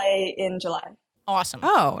move to LA in July. Awesome.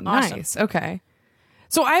 Oh, nice. Awesome. Okay.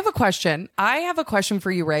 So I have a question.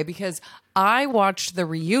 For you, Ray, because I watched the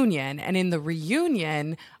reunion, and in the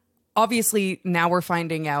reunion, obviously now we're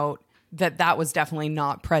finding out that was definitely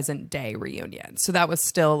not present day reunion. So that was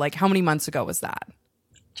still like, how many months ago was that?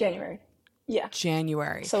 January. Yeah.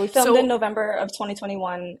 January. So we filmed in November of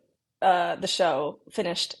 2021, the show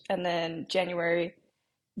finished, and then January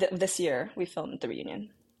this year we filmed the reunion.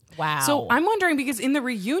 Wow. So I'm wondering, because in the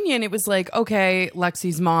reunion, it was like, okay,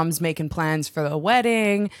 Lexi's mom's making plans for the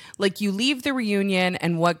wedding. Like, you leave the reunion,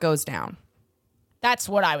 and what goes down? That's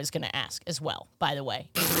what I was going to ask as well, by the way.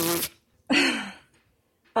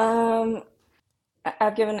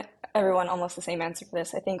 I've given everyone almost the same answer for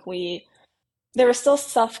this. I think we there was still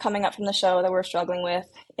stuff coming up from the show that we're struggling with,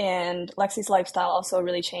 and Lexi's lifestyle also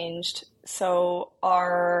really changed. So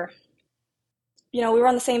we were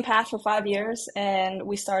on the same path for 5 years, and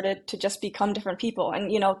we started to just become different people.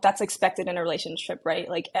 And, that's expected in a relationship, right?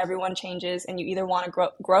 Like everyone changes, and you either want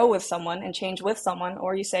to grow with someone and change with someone,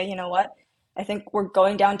 or you say, you know what, I think we're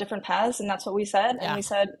going down different paths. And that's what we said. Yeah. And we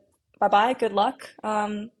said, bye-bye, good luck.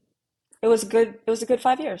 It was good. It was a good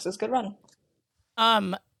 5 years. It was a good run.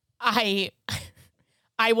 I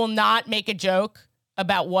will not make a joke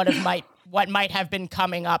about what might have been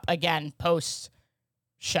coming up again post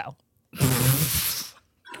show.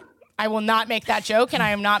 I will not make that joke, and I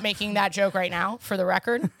am not making that joke right now, for the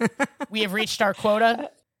record. We have reached our quota,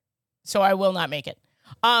 so I will not make it.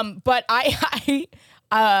 But I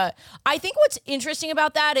think what's interesting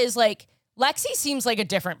about that is, like, Lexi seems like a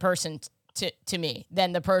different person to me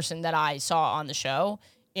than the person that I saw on the show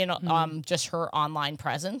in just her online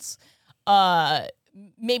presence.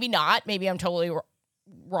 Maybe not. Maybe I'm totally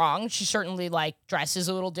wrong. She certainly, like, dresses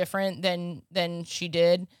a little different than she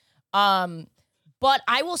did. But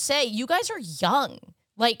I will say, you guys are young.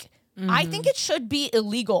 Like, I think it should be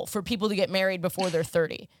illegal for people to get married before they're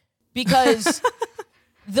 30. Because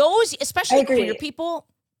those, especially queer people,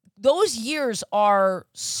 those years are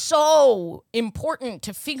so important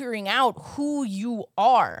to figuring out who you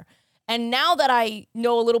are. And now that I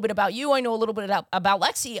know a little bit about you, I know a little bit about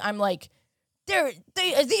Lexi, I'm like,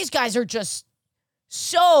 these guys are just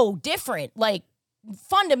so different. Like,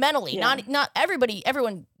 fundamentally, not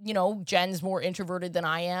everyone, Jen's more introverted than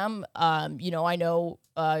I am. I know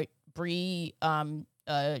Bree,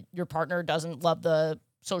 your partner doesn't love the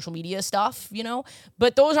social media stuff,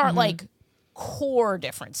 but those aren't like core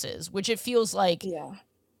differences, which it feels like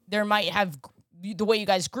there might have, the way you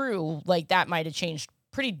guys grew, like that might have changed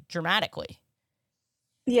pretty dramatically.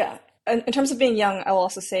 Yeah. In terms of being young, I will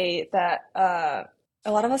also say that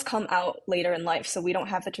a lot of us come out later in life, so we don't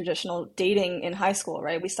have the traditional dating in high school,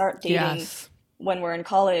 right? We start dating when we're in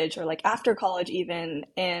college, or like after college even.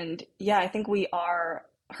 And yeah, I think her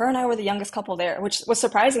and I were the youngest couple there, which was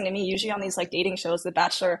surprising to me. Usually on these like dating shows, The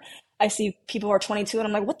Bachelor, I see people who are 22 and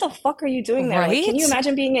I'm like, what the fuck are you doing there? Right? Like, can you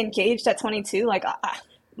imagine being engaged at 22? Like,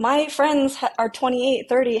 my friends are 28,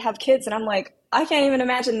 30, have kids, and I'm like, I can't even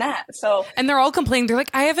imagine that. So, and they're all complaining. They're like,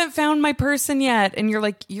 I haven't found my person yet. And you're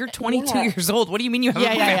like, you're 22 years old. What do you mean you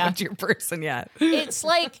haven't found your person yet? It's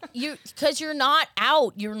like, because you're not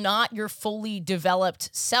out. You're not your fully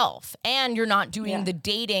developed self. And you're not doing the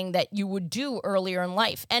dating that you would do earlier in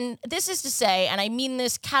life. And this is to say, and I mean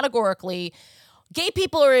this categorically, gay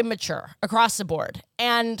people are immature across the board.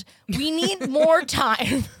 And we need more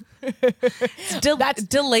time. That's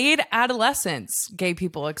delayed adolescence gay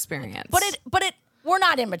people experience. But we're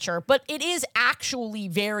not immature, but it is actually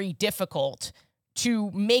very difficult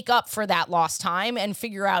to make up for that lost time and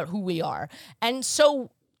figure out who we are. And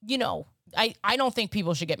so, I don't think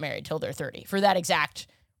people should get married till they're 30 for that exact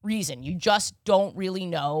reason. You just don't really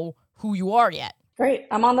know who you are yet. Great.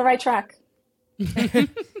 I'm on the right track.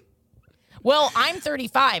 Well, I'm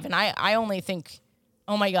 35 and I only think,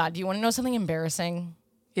 oh my God, do you want to know something embarrassing?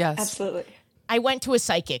 Yes. Absolutely. I went to a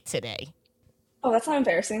psychic today. Oh, that's not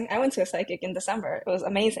embarrassing. I went to a psychic in December. It was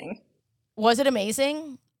amazing. Was it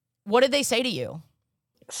amazing? What did they say to you?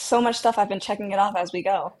 So much stuff. I've been checking it off as we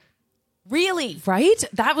go. Really? Right?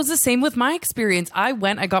 That was the same with my experience. I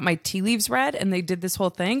got my tea leaves read, and they did this whole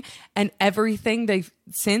thing, and everything they've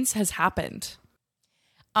since has happened.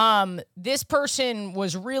 This person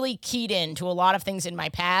was really keyed in to a lot of things in my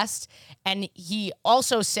past, and he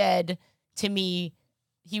also said to me,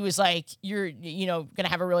 he was like, you're, going to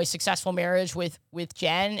have a really successful marriage with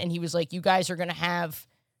Jen. And he was like, you guys are going to have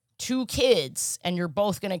 2 kids and you're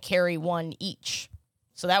both going to carry one each.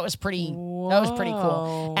 So that was pretty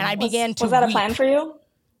cool. And I began to Was that weep. a plan for you?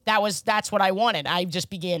 That's what I wanted. I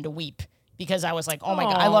just began to weep because I was like, oh my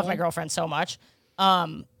God, I love my girlfriend so much.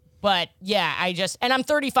 But yeah, and I'm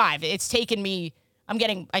 35. It's taken me,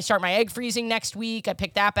 I start my egg freezing next week. I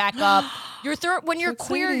pick that back up. When you're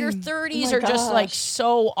queer, your 30s are just like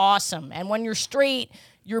so awesome. And when you're straight,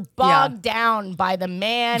 you're bogged down by the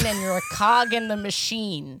man and you're a cog in the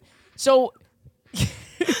machine. So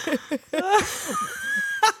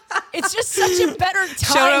it's just such a better time.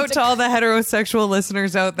 Shout out to all the heterosexual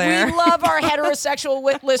listeners out there. We love our heterosexual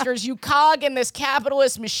listeners. You cog in this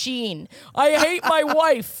capitalist machine. I hate my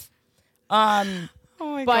wife. Oh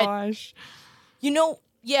my gosh. He had a lot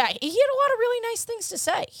of really nice things to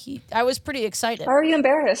say. I was pretty excited. Why are you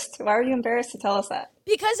embarrassed? Why are you embarrassed to tell us that?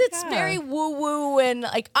 Because it's very woo-woo and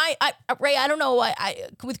like Ray, I don't know. I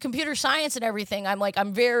with computer science and everything,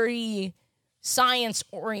 I'm very science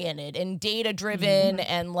oriented and data driven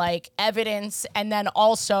and like evidence, and then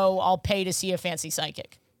also I'll pay to see a fancy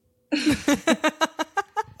psychic.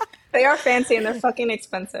 They are fancy and they're fucking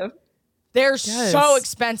expensive. They're so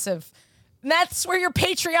expensive. And that's where your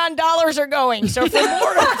Patreon dollars are going. So for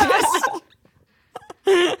more of this,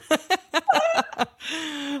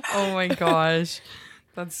 Oh my gosh.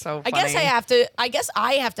 That's so funny. I guess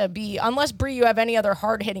I have to be, unless Bree, you have any other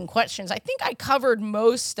hard-hitting questions. I think I covered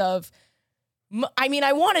most of, I mean,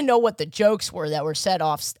 I want to know what the jokes were that were said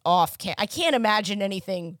off. I can't imagine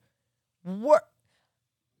anything.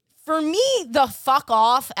 For me, the fuck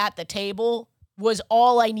off at the table was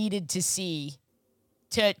all I needed to see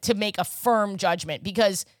to make a firm judgment,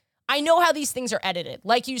 because I know how these things are edited.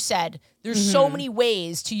 Like you said, there's so many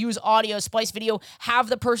ways to use audio, splice video, have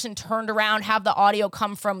the person turned around, have the audio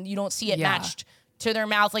come from, you don't see it matched to their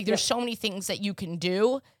mouth. Like there's so many things that you can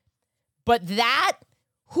do. But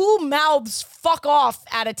who mouths fuck off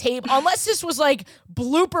at a table? Unless this was like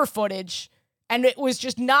blooper footage and it was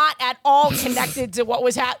just not at all connected to what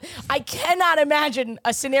was happening. I cannot imagine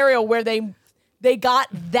a scenario where they got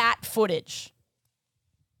that footage.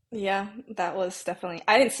 Yeah, that was definitely,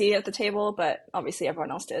 I didn't see it at the table, but obviously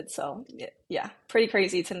everyone else did. So yeah, pretty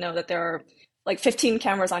crazy to know that there are like 15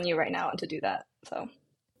 cameras on you right now and to do that. So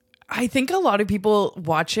I think a lot of people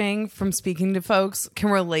watching from speaking to folks can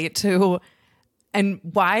relate to, and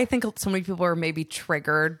why I think so many people are maybe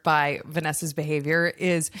triggered by Vanessa's behavior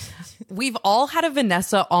is we've all had a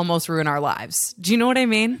Vanessa almost ruin our lives. Do you know what I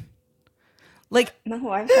mean? Like, no,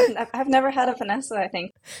 I've never had a Vanessa, I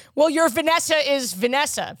think. Well, your Vanessa is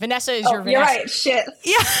Vanessa. Vanessa is your Vanessa. You're right. Shit.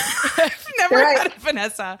 Yeah. I've never You're had right. a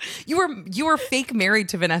Vanessa. You were fake married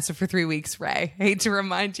to Vanessa for 3 weeks, Ray. I hate to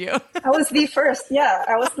remind you. I was the first. Yeah,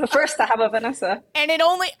 I was the first to have a Vanessa. And it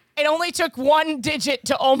only took one digit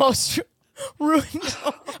to almost ruin.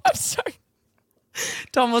 I'm sorry.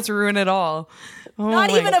 To almost ruin it all. Oh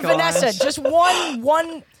Not my even a gosh. Vanessa, just one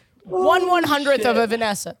 1/100th of a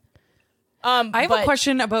Vanessa. I have a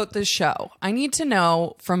question about the show. I need to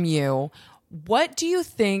know from you, what do you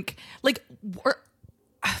think, like,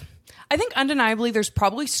 I think undeniably there's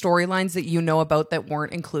probably storylines that you know about that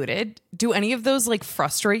weren't included. Do any of those, like,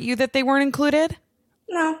 frustrate you that they weren't included?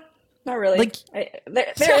 No, not really. Like,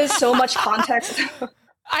 there is so much context.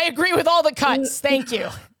 I agree with all the cuts. Thank you.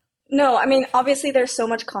 No, I mean, obviously there's so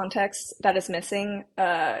much context that is missing.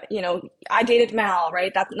 I dated Mal,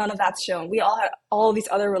 right? None of that's shown. We all had all these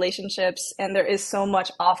other relationships, and there is so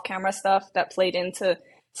much off-camera stuff that played into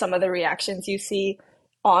some of the reactions you see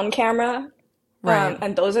on camera. Right.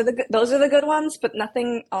 And those are the good ones, but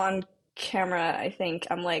nothing on camera, I think.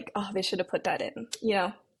 I'm like, oh, they should have put that in.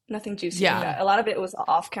 Nothing juicy like that. A lot of it was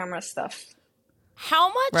off-camera stuff.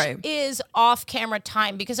 How much is off-camera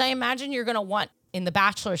time? Because I imagine you're going to want, in the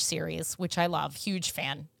Bachelor series, which I love, huge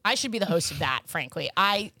fan. I should be the host of that, frankly.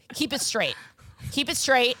 I keep it straight. Keep it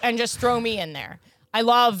straight and just throw me in there. I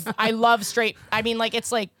love straight. I mean, like,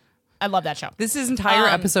 it's like, I love that show. This entire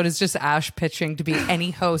episode is just Ash pitching to be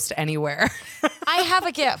any host anywhere. I have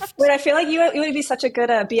a gift. Wait, I feel like you would be such a good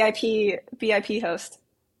BIP host.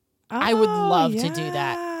 I would love to do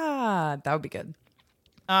that. That would be good.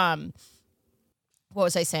 What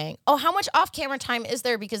was I saying? Oh, how much off-camera time is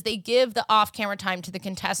there? Because they give the off-camera time to the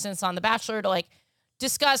contestants on The Bachelor to, like,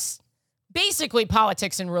 discuss basically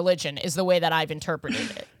politics and religion is the way that I've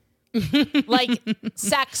interpreted it. Like,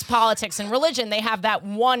 sex, politics, and religion. They have that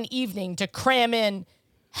one evening to cram in,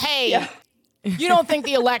 hey, you don't think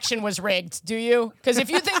the election was rigged, do you? Because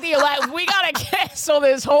if you think we gotta cancel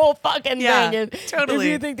this whole fucking thing. And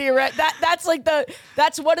totally. If you think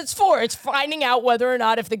that's what it's for. It's finding out whether or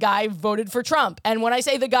not if the guy voted for Trump. And when I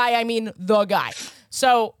say the guy, I mean the guy.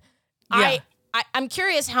 So I'm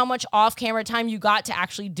curious how much off-camera time you got to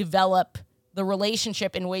actually develop the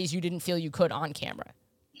relationship in ways you didn't feel you could on camera.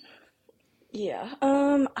 Yeah,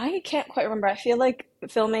 I can't quite remember. I feel like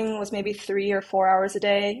filming was maybe 3 or 4 hours a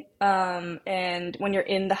day. And when you're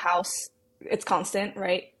in the house, it's constant,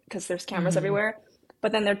 right? Because there's cameras everywhere.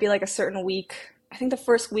 But then there'd be like a certain week. I think the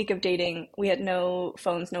first week of dating, we had no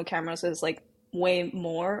phones, no cameras. It was like way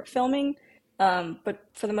more filming. But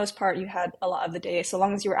for the most part, you had a lot of the day. So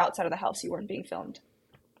long as you were outside of the house, you weren't being filmed.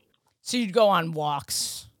 So you'd go on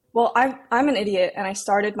walks. Well, I'm an idiot, and I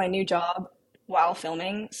started my new job while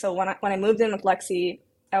filming. So when I moved in with Lexi,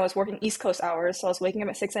 I was working East Coast hours. So I was waking up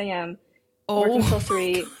at 6 a.m., working till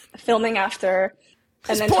 3, filming after,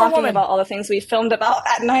 and then talking about all the things we filmed about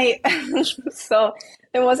at night. So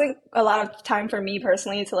there wasn't a lot of time for me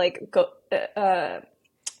personally to like go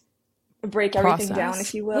break everything down,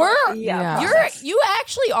 if you will. You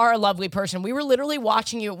actually are a lovely person. We were literally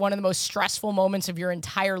watching you at one of the most stressful moments of your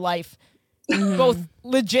entire life both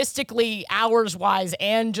logistically, hours wise,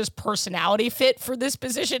 and just personality fit for this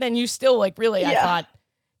position. And you still like really, I thought,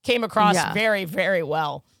 came across very, very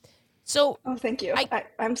well. So, oh, thank you.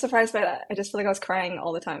 I'm surprised by that. I just feel like I was crying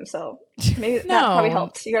all the time. So maybe that probably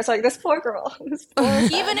helped. You guys are like, this poor girl, this poor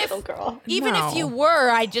little girl. Even if you were,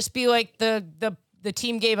 I'd just be like, the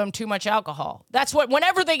team gave them too much alcohol. That's what,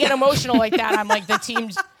 whenever they get emotional like that, I'm like, the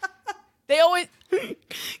teams, they always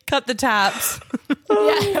cut the taps.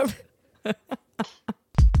 Yeah.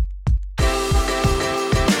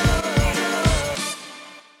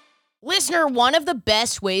 Listener, one of the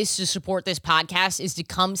best ways to support this podcast is to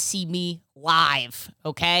come see me live,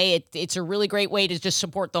 okay? It's a really great way to just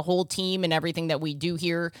support the whole team and everything that we do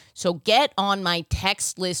here. So get on my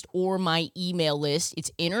text list or my email list. It's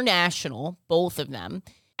international, both of them.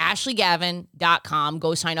 AshleyGavin.com.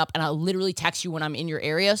 Go sign up, and I'll literally text you when I'm in your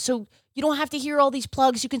area. So you don't have to hear all these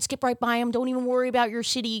plugs. You can skip right by them. Don't even worry about your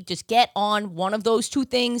city. Just get on one of those two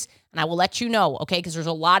things, and I will let you know, okay? Because there's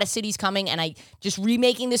a lot of cities coming, and I just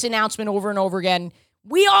remaking this announcement over and over again.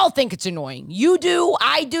 We all think it's annoying. You do.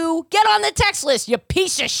 I do. Get on the text list, you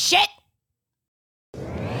piece of shit.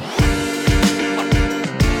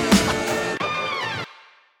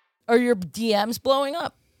 Are your DMs blowing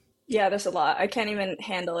up? Yeah, there's a lot. I can't even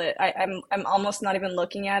handle it. I'm almost not even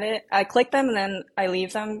looking at it. I click them and then I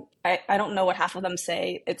leave them. I don't know what half of them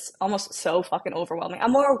say. It's almost so fucking overwhelming.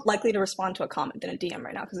 I'm more likely to respond to a comment than a DM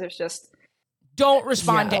right now because there's just... Don't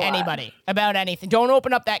respond to anybody about anything. Don't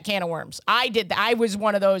open up that can of worms. I did that. I was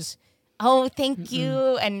one of those, oh, thank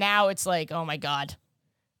you. And now it's like, oh my God,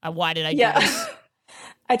 why did I do this?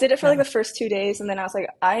 I did it for like the first 2 days and then I was like,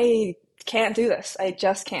 I can't do this. I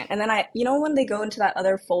just can't. And then when they go into that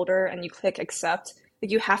other folder and you click accept,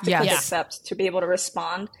 like you have to click accept to be able to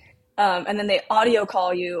respond. And then they audio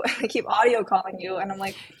call you. They keep audio calling you. And I'm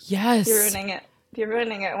like, yes, you're ruining it. You're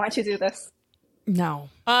ruining it. Why'd you do this? No.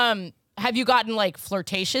 Have you gotten like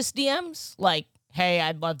flirtatious DMs? Like, hey,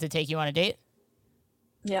 I'd love to take you on a date?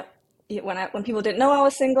 Yep. When people didn't know I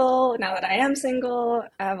was single, now that I am single,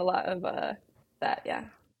 I have a lot of that, yeah.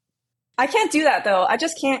 I can't do that though. I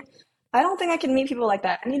just can't. I don't think I can meet people like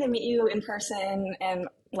that. I need to meet you in person, and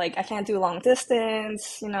like I can't do long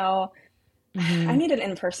distance, you know. I need an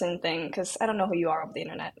in-person thing because I don't know who you are over the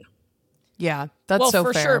internet. Yeah, that's so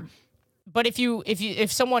for fair. Sure. But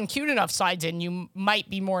if someone cute enough slides in, you might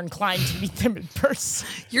be more inclined to meet them in person.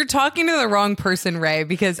 You're talking to the wrong person, Ray,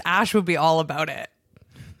 because Ash would be all about it.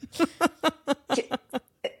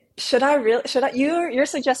 You're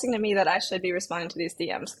suggesting to me that I should be responding to these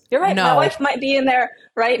DMs. You're right. No. My wife might be in there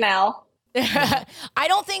right now. I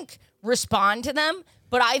don't think respond to them,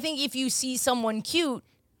 but I think if you see someone cute,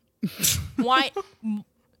 why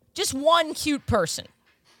just one cute person,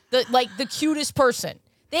 the cutest person.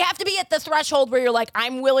 They have to be at the threshold where you're like,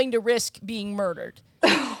 I'm willing to risk being murdered.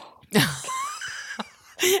 And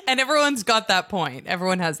everyone's got that point.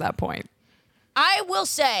 Everyone has that point. I will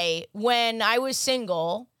say, when I was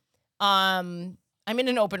single, I'm in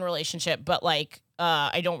an open relationship, but like,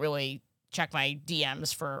 I don't really check my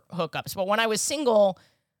DMs for hookups. But when I was single,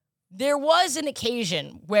 there was an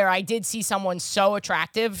occasion where I did see someone so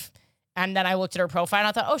attractive, and then I looked at her profile and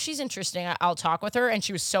I thought, oh, she's interesting. I'll talk with her. And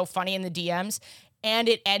she was so funny in the DMs. And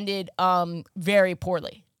it ended very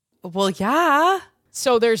poorly. Well, yeah.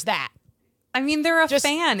 So there's that. I mean, they're a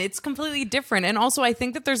fan. It's completely different. And also, I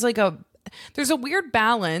think that there's a weird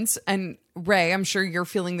balance. And Ray, I'm sure you're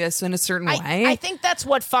feeling this in a certain way. I think that's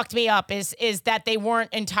what fucked me up is that they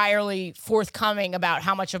weren't entirely forthcoming about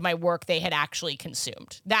how much of my work they had actually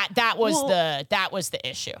consumed. That was the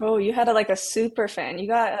issue. Oh, you had a super fan. You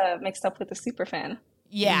got mixed up with the super fan.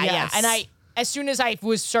 Yeah, yes. Yeah. And as soon as I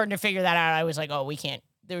was starting to figure that out, I was like, oh, we can't.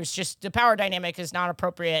 There's just the power dynamic is not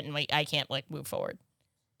appropriate, and I can't move forward.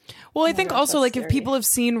 Well, I think also if people have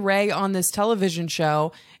seen Ray on this television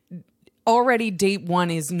show, already date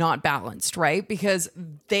one is not balanced, right? Because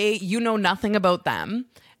you know nothing about them,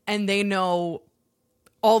 and they know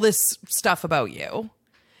all this stuff about you.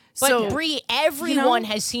 But Brie, everyone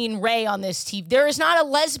has seen Ray on this TV. There is not a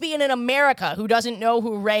lesbian in America who doesn't know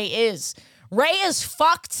who Ray is. Ray is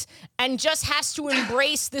fucked and just has to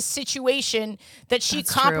embrace the situation that she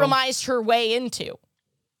compromised her way into.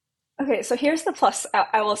 Okay, so here's the plus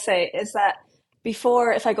I will say is that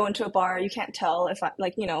before, if I go into a bar, you can't tell if I,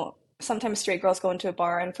 sometimes straight girls go into a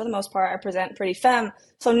bar, and for the most part, I present pretty femme.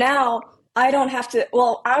 So now I don't have to,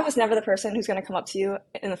 I was never the person who's going to come up to you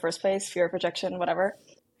in the first place, fear of rejection, whatever.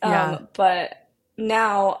 Yeah. But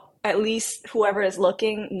now at least whoever is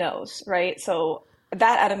looking knows, right? So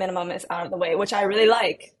that at a minimum is out of the way, which I really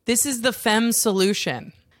like. This is the femme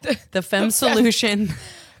solution. The femme solution.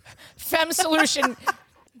 Femme solution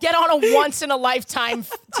get on a once-in-a-lifetime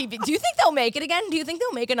TV. Do you think they'll make it again? Do you think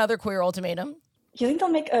they'll make another Queer Ultimatum? You think they'll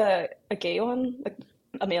make a gay one, like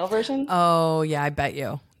a male version? Oh, yeah, I bet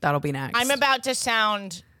you. That'll be next. What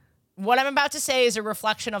I'm about to say is a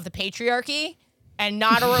reflection of the patriarchy and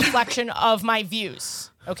not a reflection of my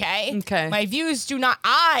views, okay? Okay. My views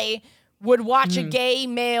I would watch a gay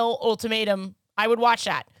male ultimatum. I would watch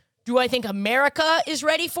that. Do I think America is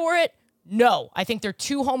ready for it? No, I think they're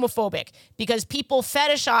too homophobic because people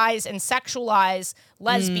fetishize and sexualize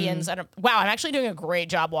lesbians. Wow, I'm actually doing a great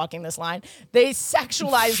job walking this line. They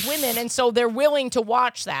sexualize women, and so they're willing to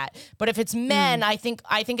watch that. But if it's men, I think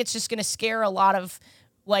it's just going to scare a lot of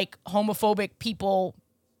like homophobic people.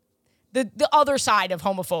 The other side of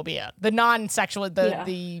homophobia, the non-sexual,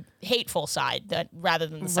 the hateful side, that rather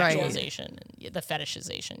than the sexualization and the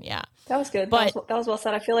fetishization. Yeah, that was good. But that was well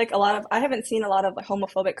said. I feel like I haven't seen a lot of like,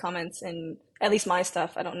 homophobic comments in at least my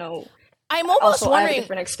stuff. I don't know. I'm almost also, wondering. I have a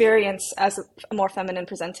different experience as a more feminine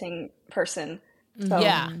presenting person. So,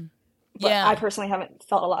 but I personally haven't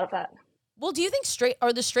felt a lot of that. Well, do you think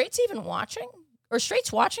are the straights even watching? Are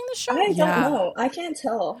straights watching the show? I don't know. I can't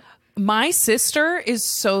tell. My sister is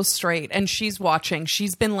so straight and she's watching.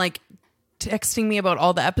 She's been like texting me about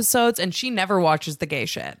all the episodes and she never watches the gay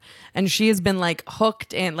shit. And she has been like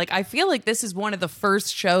hooked in. Like, I feel like this is one of the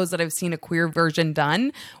first shows that I've seen a queer version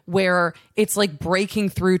done where it's like breaking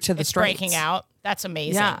through to the straights. Breaking out. That's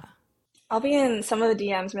amazing. Yeah. I'll be in some of the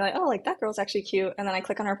DMs and be like, oh, like that girl's actually cute. And then I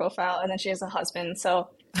click on her profile and then she has a husband. So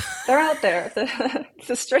they're out there.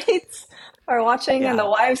 The straights are watching and the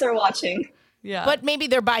wives are watching. Yeah. But maybe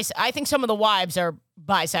they're I think some of the wives are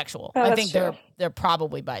bisexual. Oh, I think true. they're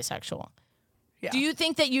probably bisexual. Yeah. Do you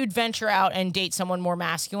think that you'd venture out and date someone more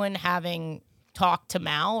masculine having talked to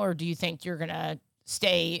Mal, or do you think you're going to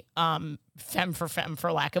stay femme,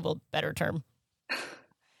 for lack of a better term?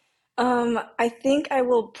 I think I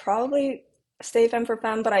will probably stay femme for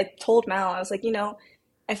femme, but I told Mal, I was like,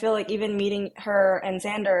 I feel like even meeting her and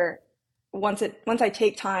Xander, once I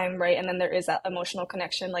take time, right, and then there is that emotional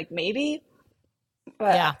connection, like maybe.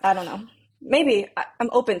 But Yeah. I don't know. Maybe. I'm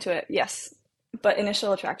open to it, yes. But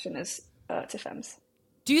initial attraction is to femmes.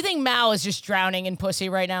 Do you think Mal is just drowning in pussy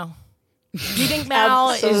right now? Do you think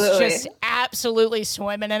Mal is Absolutely. just absolutely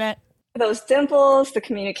swimming in it? Those dimples, the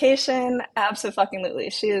communication, absolutely.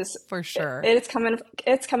 She is For sure. It's coming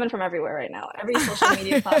from everywhere right now. Every social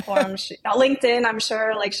media platform, LinkedIn, I'm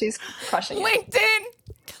sure, like she's crushing it. LinkedIn.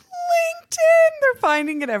 They're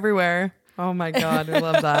finding it everywhere. Oh my God. I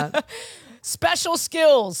love that. Special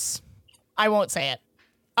skills. I won't say it.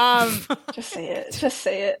 Just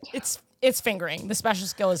say it. It's fingering. The special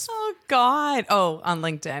skill is. Oh God. Oh, on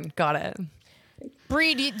LinkedIn. Got it.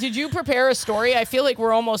 Bree, did you prepare a story? I feel like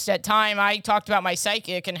we're almost at time. I talked about my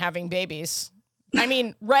psychic and having babies. I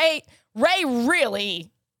mean, Ray really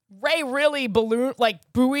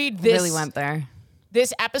buoyed this. Really went there.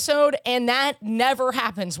 This episode, and that never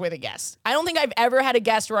happens with a guest. I don't think I've ever had a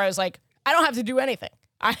guest where I was like, I don't have to do anything.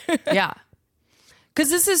 Yeah. Because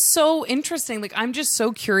this is so interesting. Like, I'm just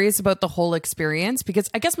so curious about the whole experience because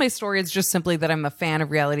I guess my story is just simply that I'm a fan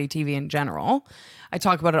of reality TV in general. I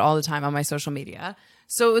talk about it all the time on my social media.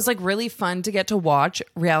 So it was like really fun to get to watch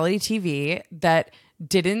reality TV that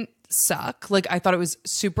didn't suck. Like, I thought it was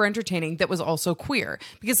super entertaining that was also queer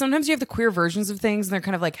because sometimes you have the queer versions of things and they're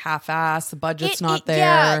kind of like half-assed. The budget's not there.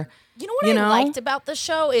 Yeah. You know what I liked about the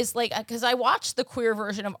show is like, because I watched the queer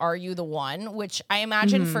version of Are You the One, which I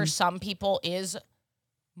imagine for some people is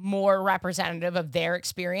more representative of their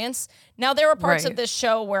experience. Now, there were parts of this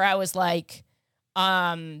show where I was like,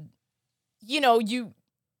 it's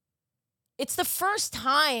the first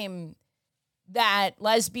time that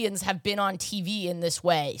lesbians have been on TV in this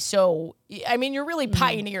way. So, I mean, you're really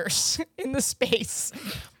pioneers in the space.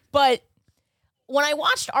 But when I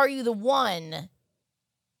watched Are You the One,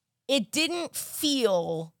 it didn't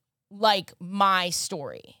feel like my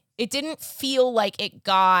story. It didn't feel like it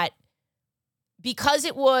got, because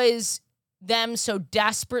it was them so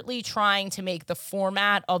desperately trying to make the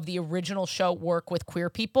format of the original show work with queer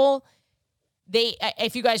people.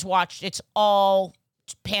 If you guys watched, it's all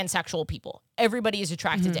pansexual people. Everybody is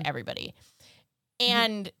attracted to everybody.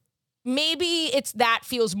 And maybe that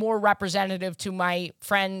feels more representative to my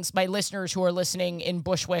friends, my listeners who are listening in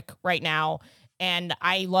Bushwick right now. And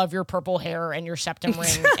I love your purple hair and your septum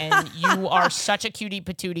ring. And you are such a cutie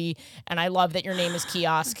patootie. And I love that your name is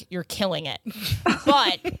Kiosk. You're killing it.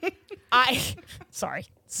 But sorry,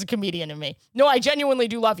 this is a comedian in me. No, I genuinely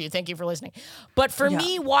do love you. Thank you for listening. But for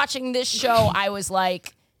me watching this show, I was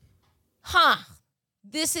like,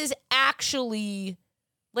 this is actually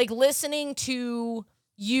like listening to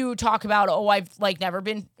you talk about, oh, I've like never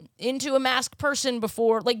been into a masked person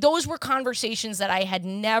before. Like those were conversations that I had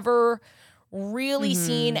never really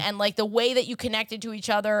seen. And like the way that you connected to each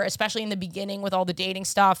other, especially in the beginning with all the dating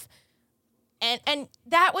stuff. And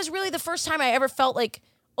that was really the first time I ever felt like,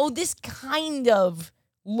 oh, this kind of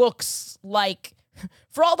looks like,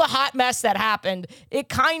 for all the hot mess that happened, it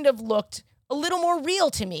kind of looked a little more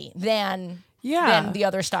real to me than the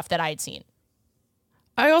other stuff that I had seen.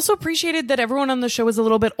 I also appreciated that everyone on the show was a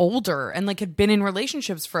little bit older and like had been in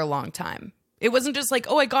relationships for a long time. It wasn't just like,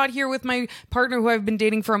 oh, I got here with my partner who I've been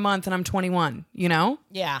dating for a month and I'm 21, you know?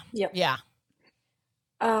 Yeah. Yep. Yeah.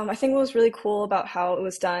 I think what was really cool about how it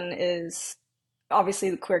was done is obviously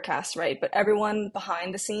the queer cast, right? But everyone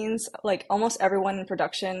behind the scenes, like almost everyone in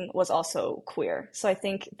production was also queer. So I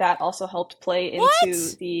think that also helped play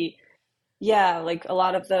into like a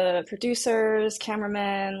lot of the producers,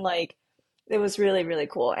 cameramen, like it was really, really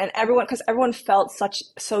cool. And because everyone felt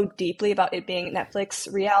so deeply about it being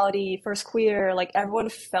Netflix reality, first queer, like everyone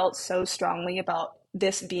felt so strongly about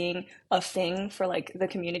this being a thing for like the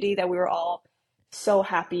community that we were all so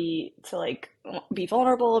happy to like be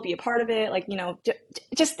vulnerable, be a part of it. Like, you know,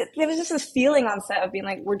 just there was just this feeling on set of being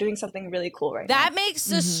like, we're doing something really cool right now. That makes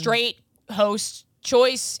the straight host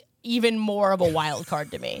choice even more of a wild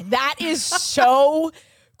card to me. That is so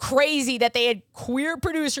crazy that they had queer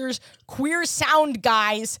producers, queer sound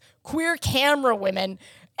guys, queer camera women,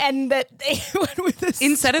 and that they went with this.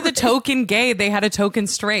 Instead of the token gay, they had a token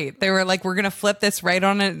straight. They were like, we're going to flip this right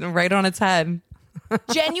on its head.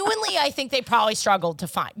 Genuinely, I think they probably struggled to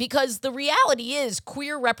find, because the reality is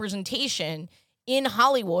queer representation in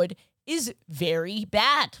Hollywood is very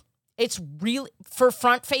bad. It's really, for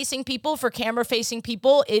front-facing people, for camera-facing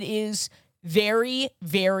people, it is very,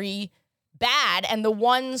 very bad. And the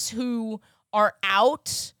ones who are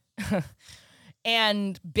out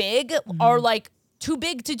and big are like too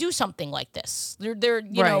big to do something like this. They're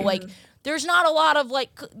you know, like there's not a lot of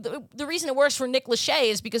like the reason it works for Nick Lachey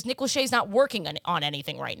is because Nick Lachey's not working on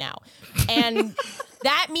anything right now. And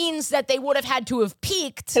that means that they would have had to have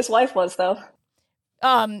peaked. His wife was though.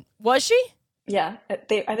 Was she? Yeah,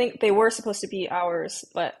 I think they were supposed to be ours,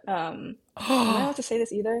 but am I allowed to say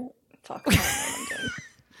this either? Fuck. I don't know what I'm doing.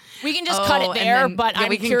 We can just cut it there, but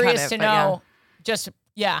I'm curious to know. Just,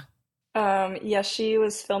 yeah. Yeah, she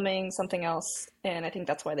was filming something else, and I think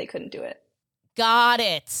that's why they couldn't do it. Got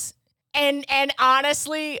it. And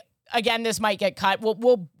honestly, again, this might get cut.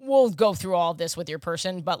 We'll go through all of this with your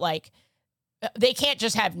person, but like, they can't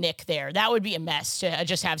just have Nick there. That would be a mess to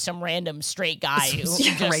just have some random straight guy who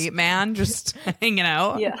straight man just hanging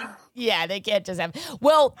out. Yeah. Yeah, they can't just have.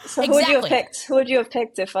 Well, so exactly. Who would you have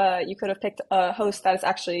picked if you could have picked a host that is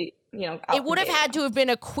actually, you know, out it would have had to have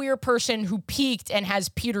been a queer person who peaked and has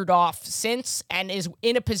petered off since and is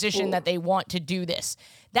in a position that they want to do this.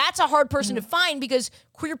 That's a hard person to find because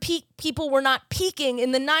queer people were not peaking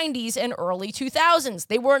in the 90s and early 2000s.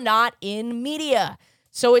 They were not in media.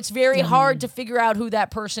 So it's very hard to figure out who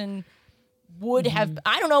that person would have.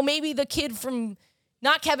 I don't know, maybe the kid from,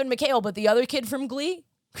 not Kevin McHale, but the other kid from Glee.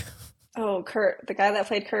 Oh, Kurt, the guy that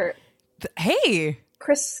played Kurt. Hey.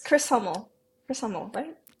 Chris Hummel. Chris Hummel,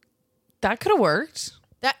 right? That could have worked.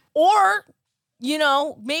 Or, you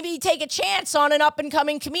know, maybe take a chance on an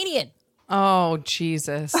up-and-coming comedian. Oh,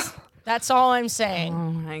 Jesus. That's all I'm saying.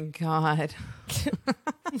 Oh, my God.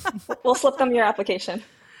 We'll slip them your application.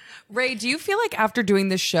 Ray, do you feel like after doing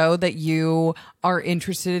this show that you are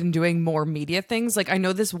interested in doing more media things? Like, I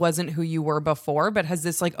know this wasn't who you were before, but has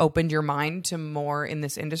this like opened your mind to more in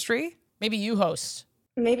this industry? Maybe you host.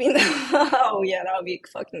 Maybe. Oh, yeah, that would be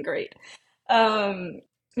fucking great.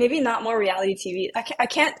 Maybe not more reality TV.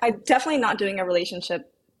 I'm definitely not doing a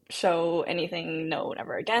relationship show, anything, no,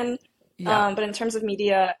 never again. Yeah. But in terms of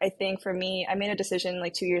media, I think for me, I made a decision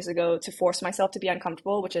like 2 years ago to force myself to be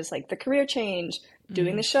uncomfortable, which is like the career change,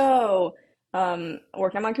 doing the show,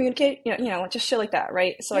 working on my communication, you know, just shit like that,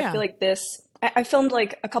 right? So I feel like I filmed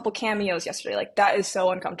like a couple cameos yesterday. Like that is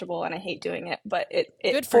so uncomfortable and I hate doing it, but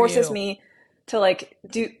it forces me to like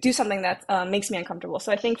do something that makes me uncomfortable.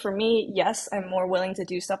 So I think for me, yes, I'm more willing to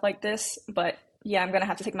do stuff like this, but yeah, I'm going to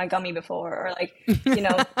have to take my gummy before or like, you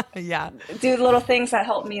know, do little things that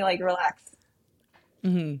help me like relax.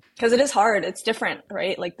 Because it is hard. It's different,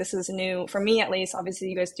 right? Like this is new for me, at least. Obviously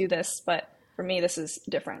you guys do this, but for me, this is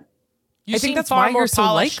different. I think that's why you're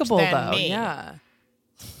so likable though. Me. Yeah.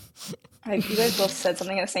 You guys both said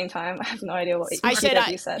something at the same time. I have no idea what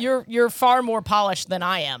you said. You're far more polished than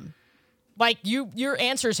I am. Like your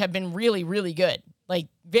answers have been really, really good. Like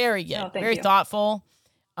very good, very thoughtful.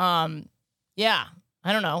 Yeah,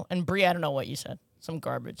 I don't know. And Brie, I don't know what you said. Some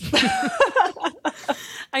garbage.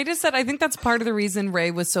 I just said I think that's part of the reason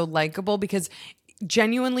Ray was so likable, because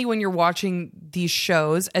genuinely when you're watching these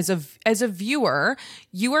shows as a viewer,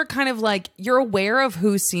 you are kind of like, you're aware of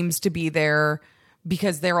who seems to be there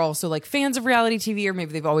because they're also like fans of reality TV, or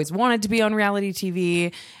maybe they've always wanted to be on reality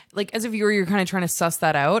TV. Like as a viewer, you're kind of trying to suss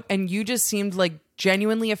that out, and you just seemed like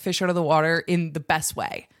genuinely a fish out of the water in the best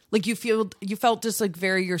way. Like you felt just like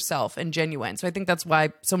very yourself and genuine. So I think that's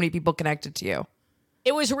why so many people connected to you.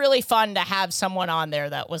 It was really fun to have someone on there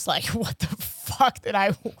that was like, what the fuck did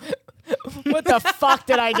I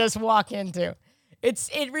just walk into?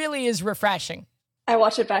 It really is refreshing. I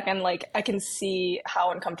watch it back and like I can see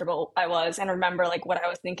how uncomfortable I was and remember like what I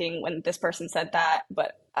was thinking when this person said that,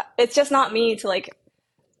 but it's just not me to like,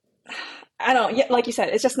 I don't, yeah, like you said,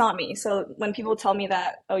 it's just not me. So when people tell me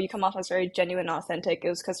that, oh, you come off as very genuine and authentic, it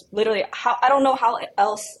was because literally I don't know how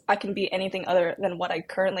else I can be anything other than what I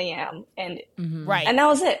currently am. And Right. And that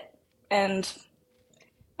was it. And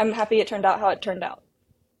I'm happy it turned out how it turned out.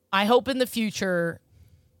 I hope in the future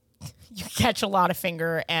you catch a lot of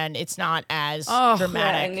finger and it's not as Yeah,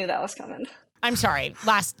 dramatic. I knew that was coming. I'm sorry.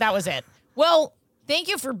 That was it. Well, thank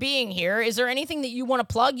you for being here. Is there anything that you want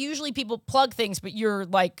to plug? Usually people plug things, but you're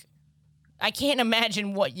like, I can't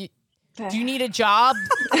imagine what you... Do you need a job?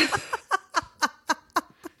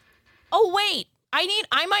 Oh, wait.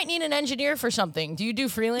 I might need an engineer for something. Do you do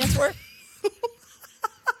freelance work?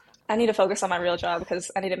 I need to focus on my real job because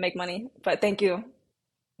I need to make money, but thank you.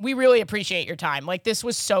 We really appreciate your time. Like, this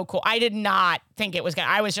was so cool. I did not think it was going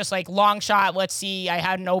to... I was just like, long shot, let's see. I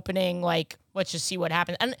had an opening, like, let's just see what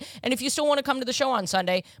happens. And if you still want to come to the show on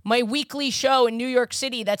Sunday, my weekly show in New York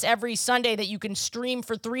City, that's every Sunday that you can stream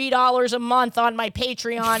for $3 a month on my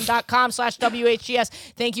patreon.com/WHGS.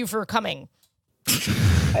 Thank you for coming.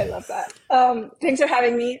 I love that. Thanks for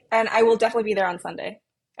having me, and I will definitely be there on Sunday.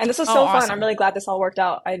 And this was so fun. Awesome. I'm really glad this all worked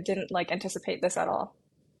out. I didn't like anticipate this at all.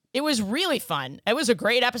 It was really fun. It was a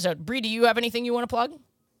great episode. Bree, do you have anything you want to plug?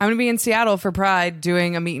 I'm going to be in Seattle for Pride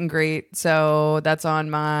doing a meet and greet. So that's on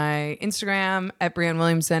my Instagram at Brianne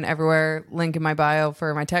Williamson, everywhere. Link in my bio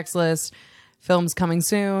for my text list. Film's coming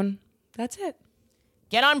soon. That's it.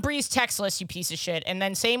 Get on Bree's text list, you piece of shit. And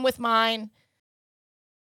then same with mine.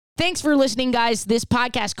 Thanks for listening, guys. This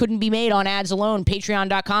podcast couldn't be made on ads alone.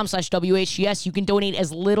 Patreon.com/WHGS. You can donate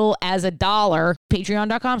as little as $1.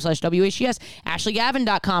 Patreon.com/WHGS.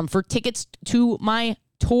 AshleyGavin.com for tickets to my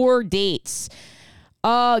tour dates.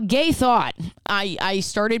 Gay thought. I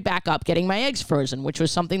started back up getting my eggs frozen, which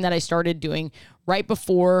was something that I started doing right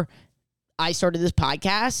before I started this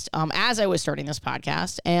podcast, as I was starting this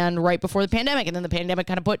podcast, and right before the pandemic. And then the pandemic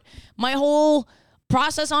kind of put my whole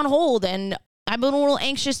process on hold, and I've been a little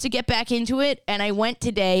anxious to get back into it, and I went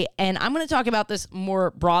today, and I'm going to talk about this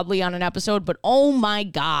more broadly on an episode, but oh my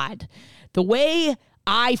God, the way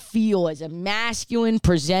I feel as a masculine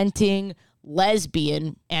presenting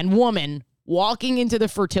lesbian and woman walking into the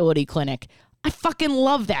fertility clinic, I fucking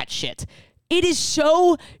love that shit. It is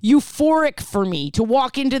so euphoric for me to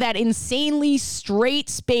walk into that insanely straight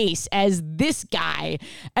space as this guy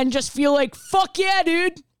and just feel like, fuck yeah,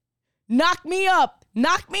 dude. Knock me up.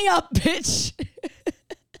 Knock me up, bitch.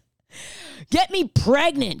 Get me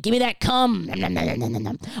pregnant. Give me that cum.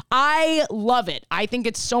 I love it. I think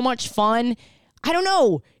it's so much fun. I don't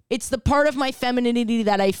know. It's the part of my femininity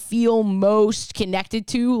that I feel most connected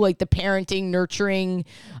to, like the parenting, nurturing.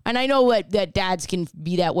 And I know that dads can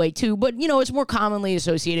be that way too, but, you know, it's more commonly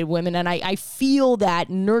associated with women. And I feel that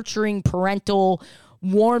nurturing parental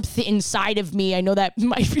warmth inside of me. I know that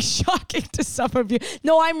might be shocking to some of you.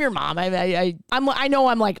 No, I'm your mom. I know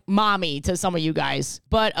I'm like mommy to some of you guys,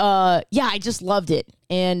 but yeah, I just loved it,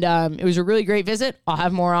 and it was a really great visit. I'll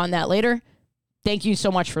have more on that later. Thank you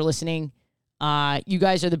so much for listening. You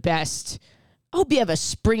guys are the best. I hope you have a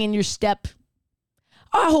spring in your step.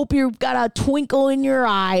 I hope you've got a twinkle in your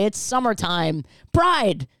eye. It's summertime.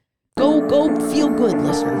 Pride. Go feel good,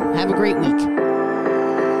 listener. Have a great week.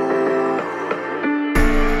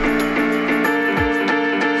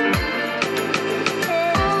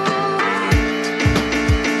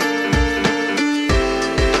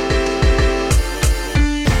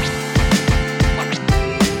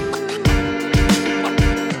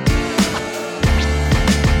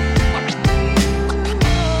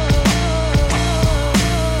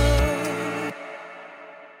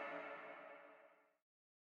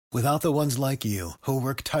 Without the ones like you, who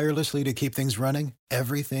work tirelessly to keep things running,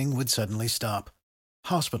 everything would suddenly stop.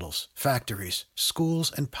 Hospitals, factories,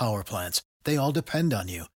 schools, and power plants, they all depend on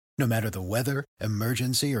you. No matter the weather,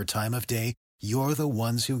 emergency, or time of day, you're the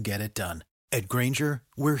ones who get it done. At Grainger,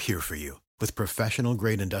 we're here for you with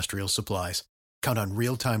professional-grade industrial supplies. Count on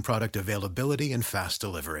real-time product availability and fast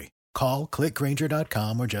delivery. Call, click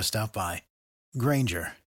Grainger.com, or just stop by.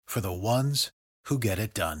 Grainger, for the ones who get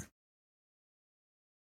it done.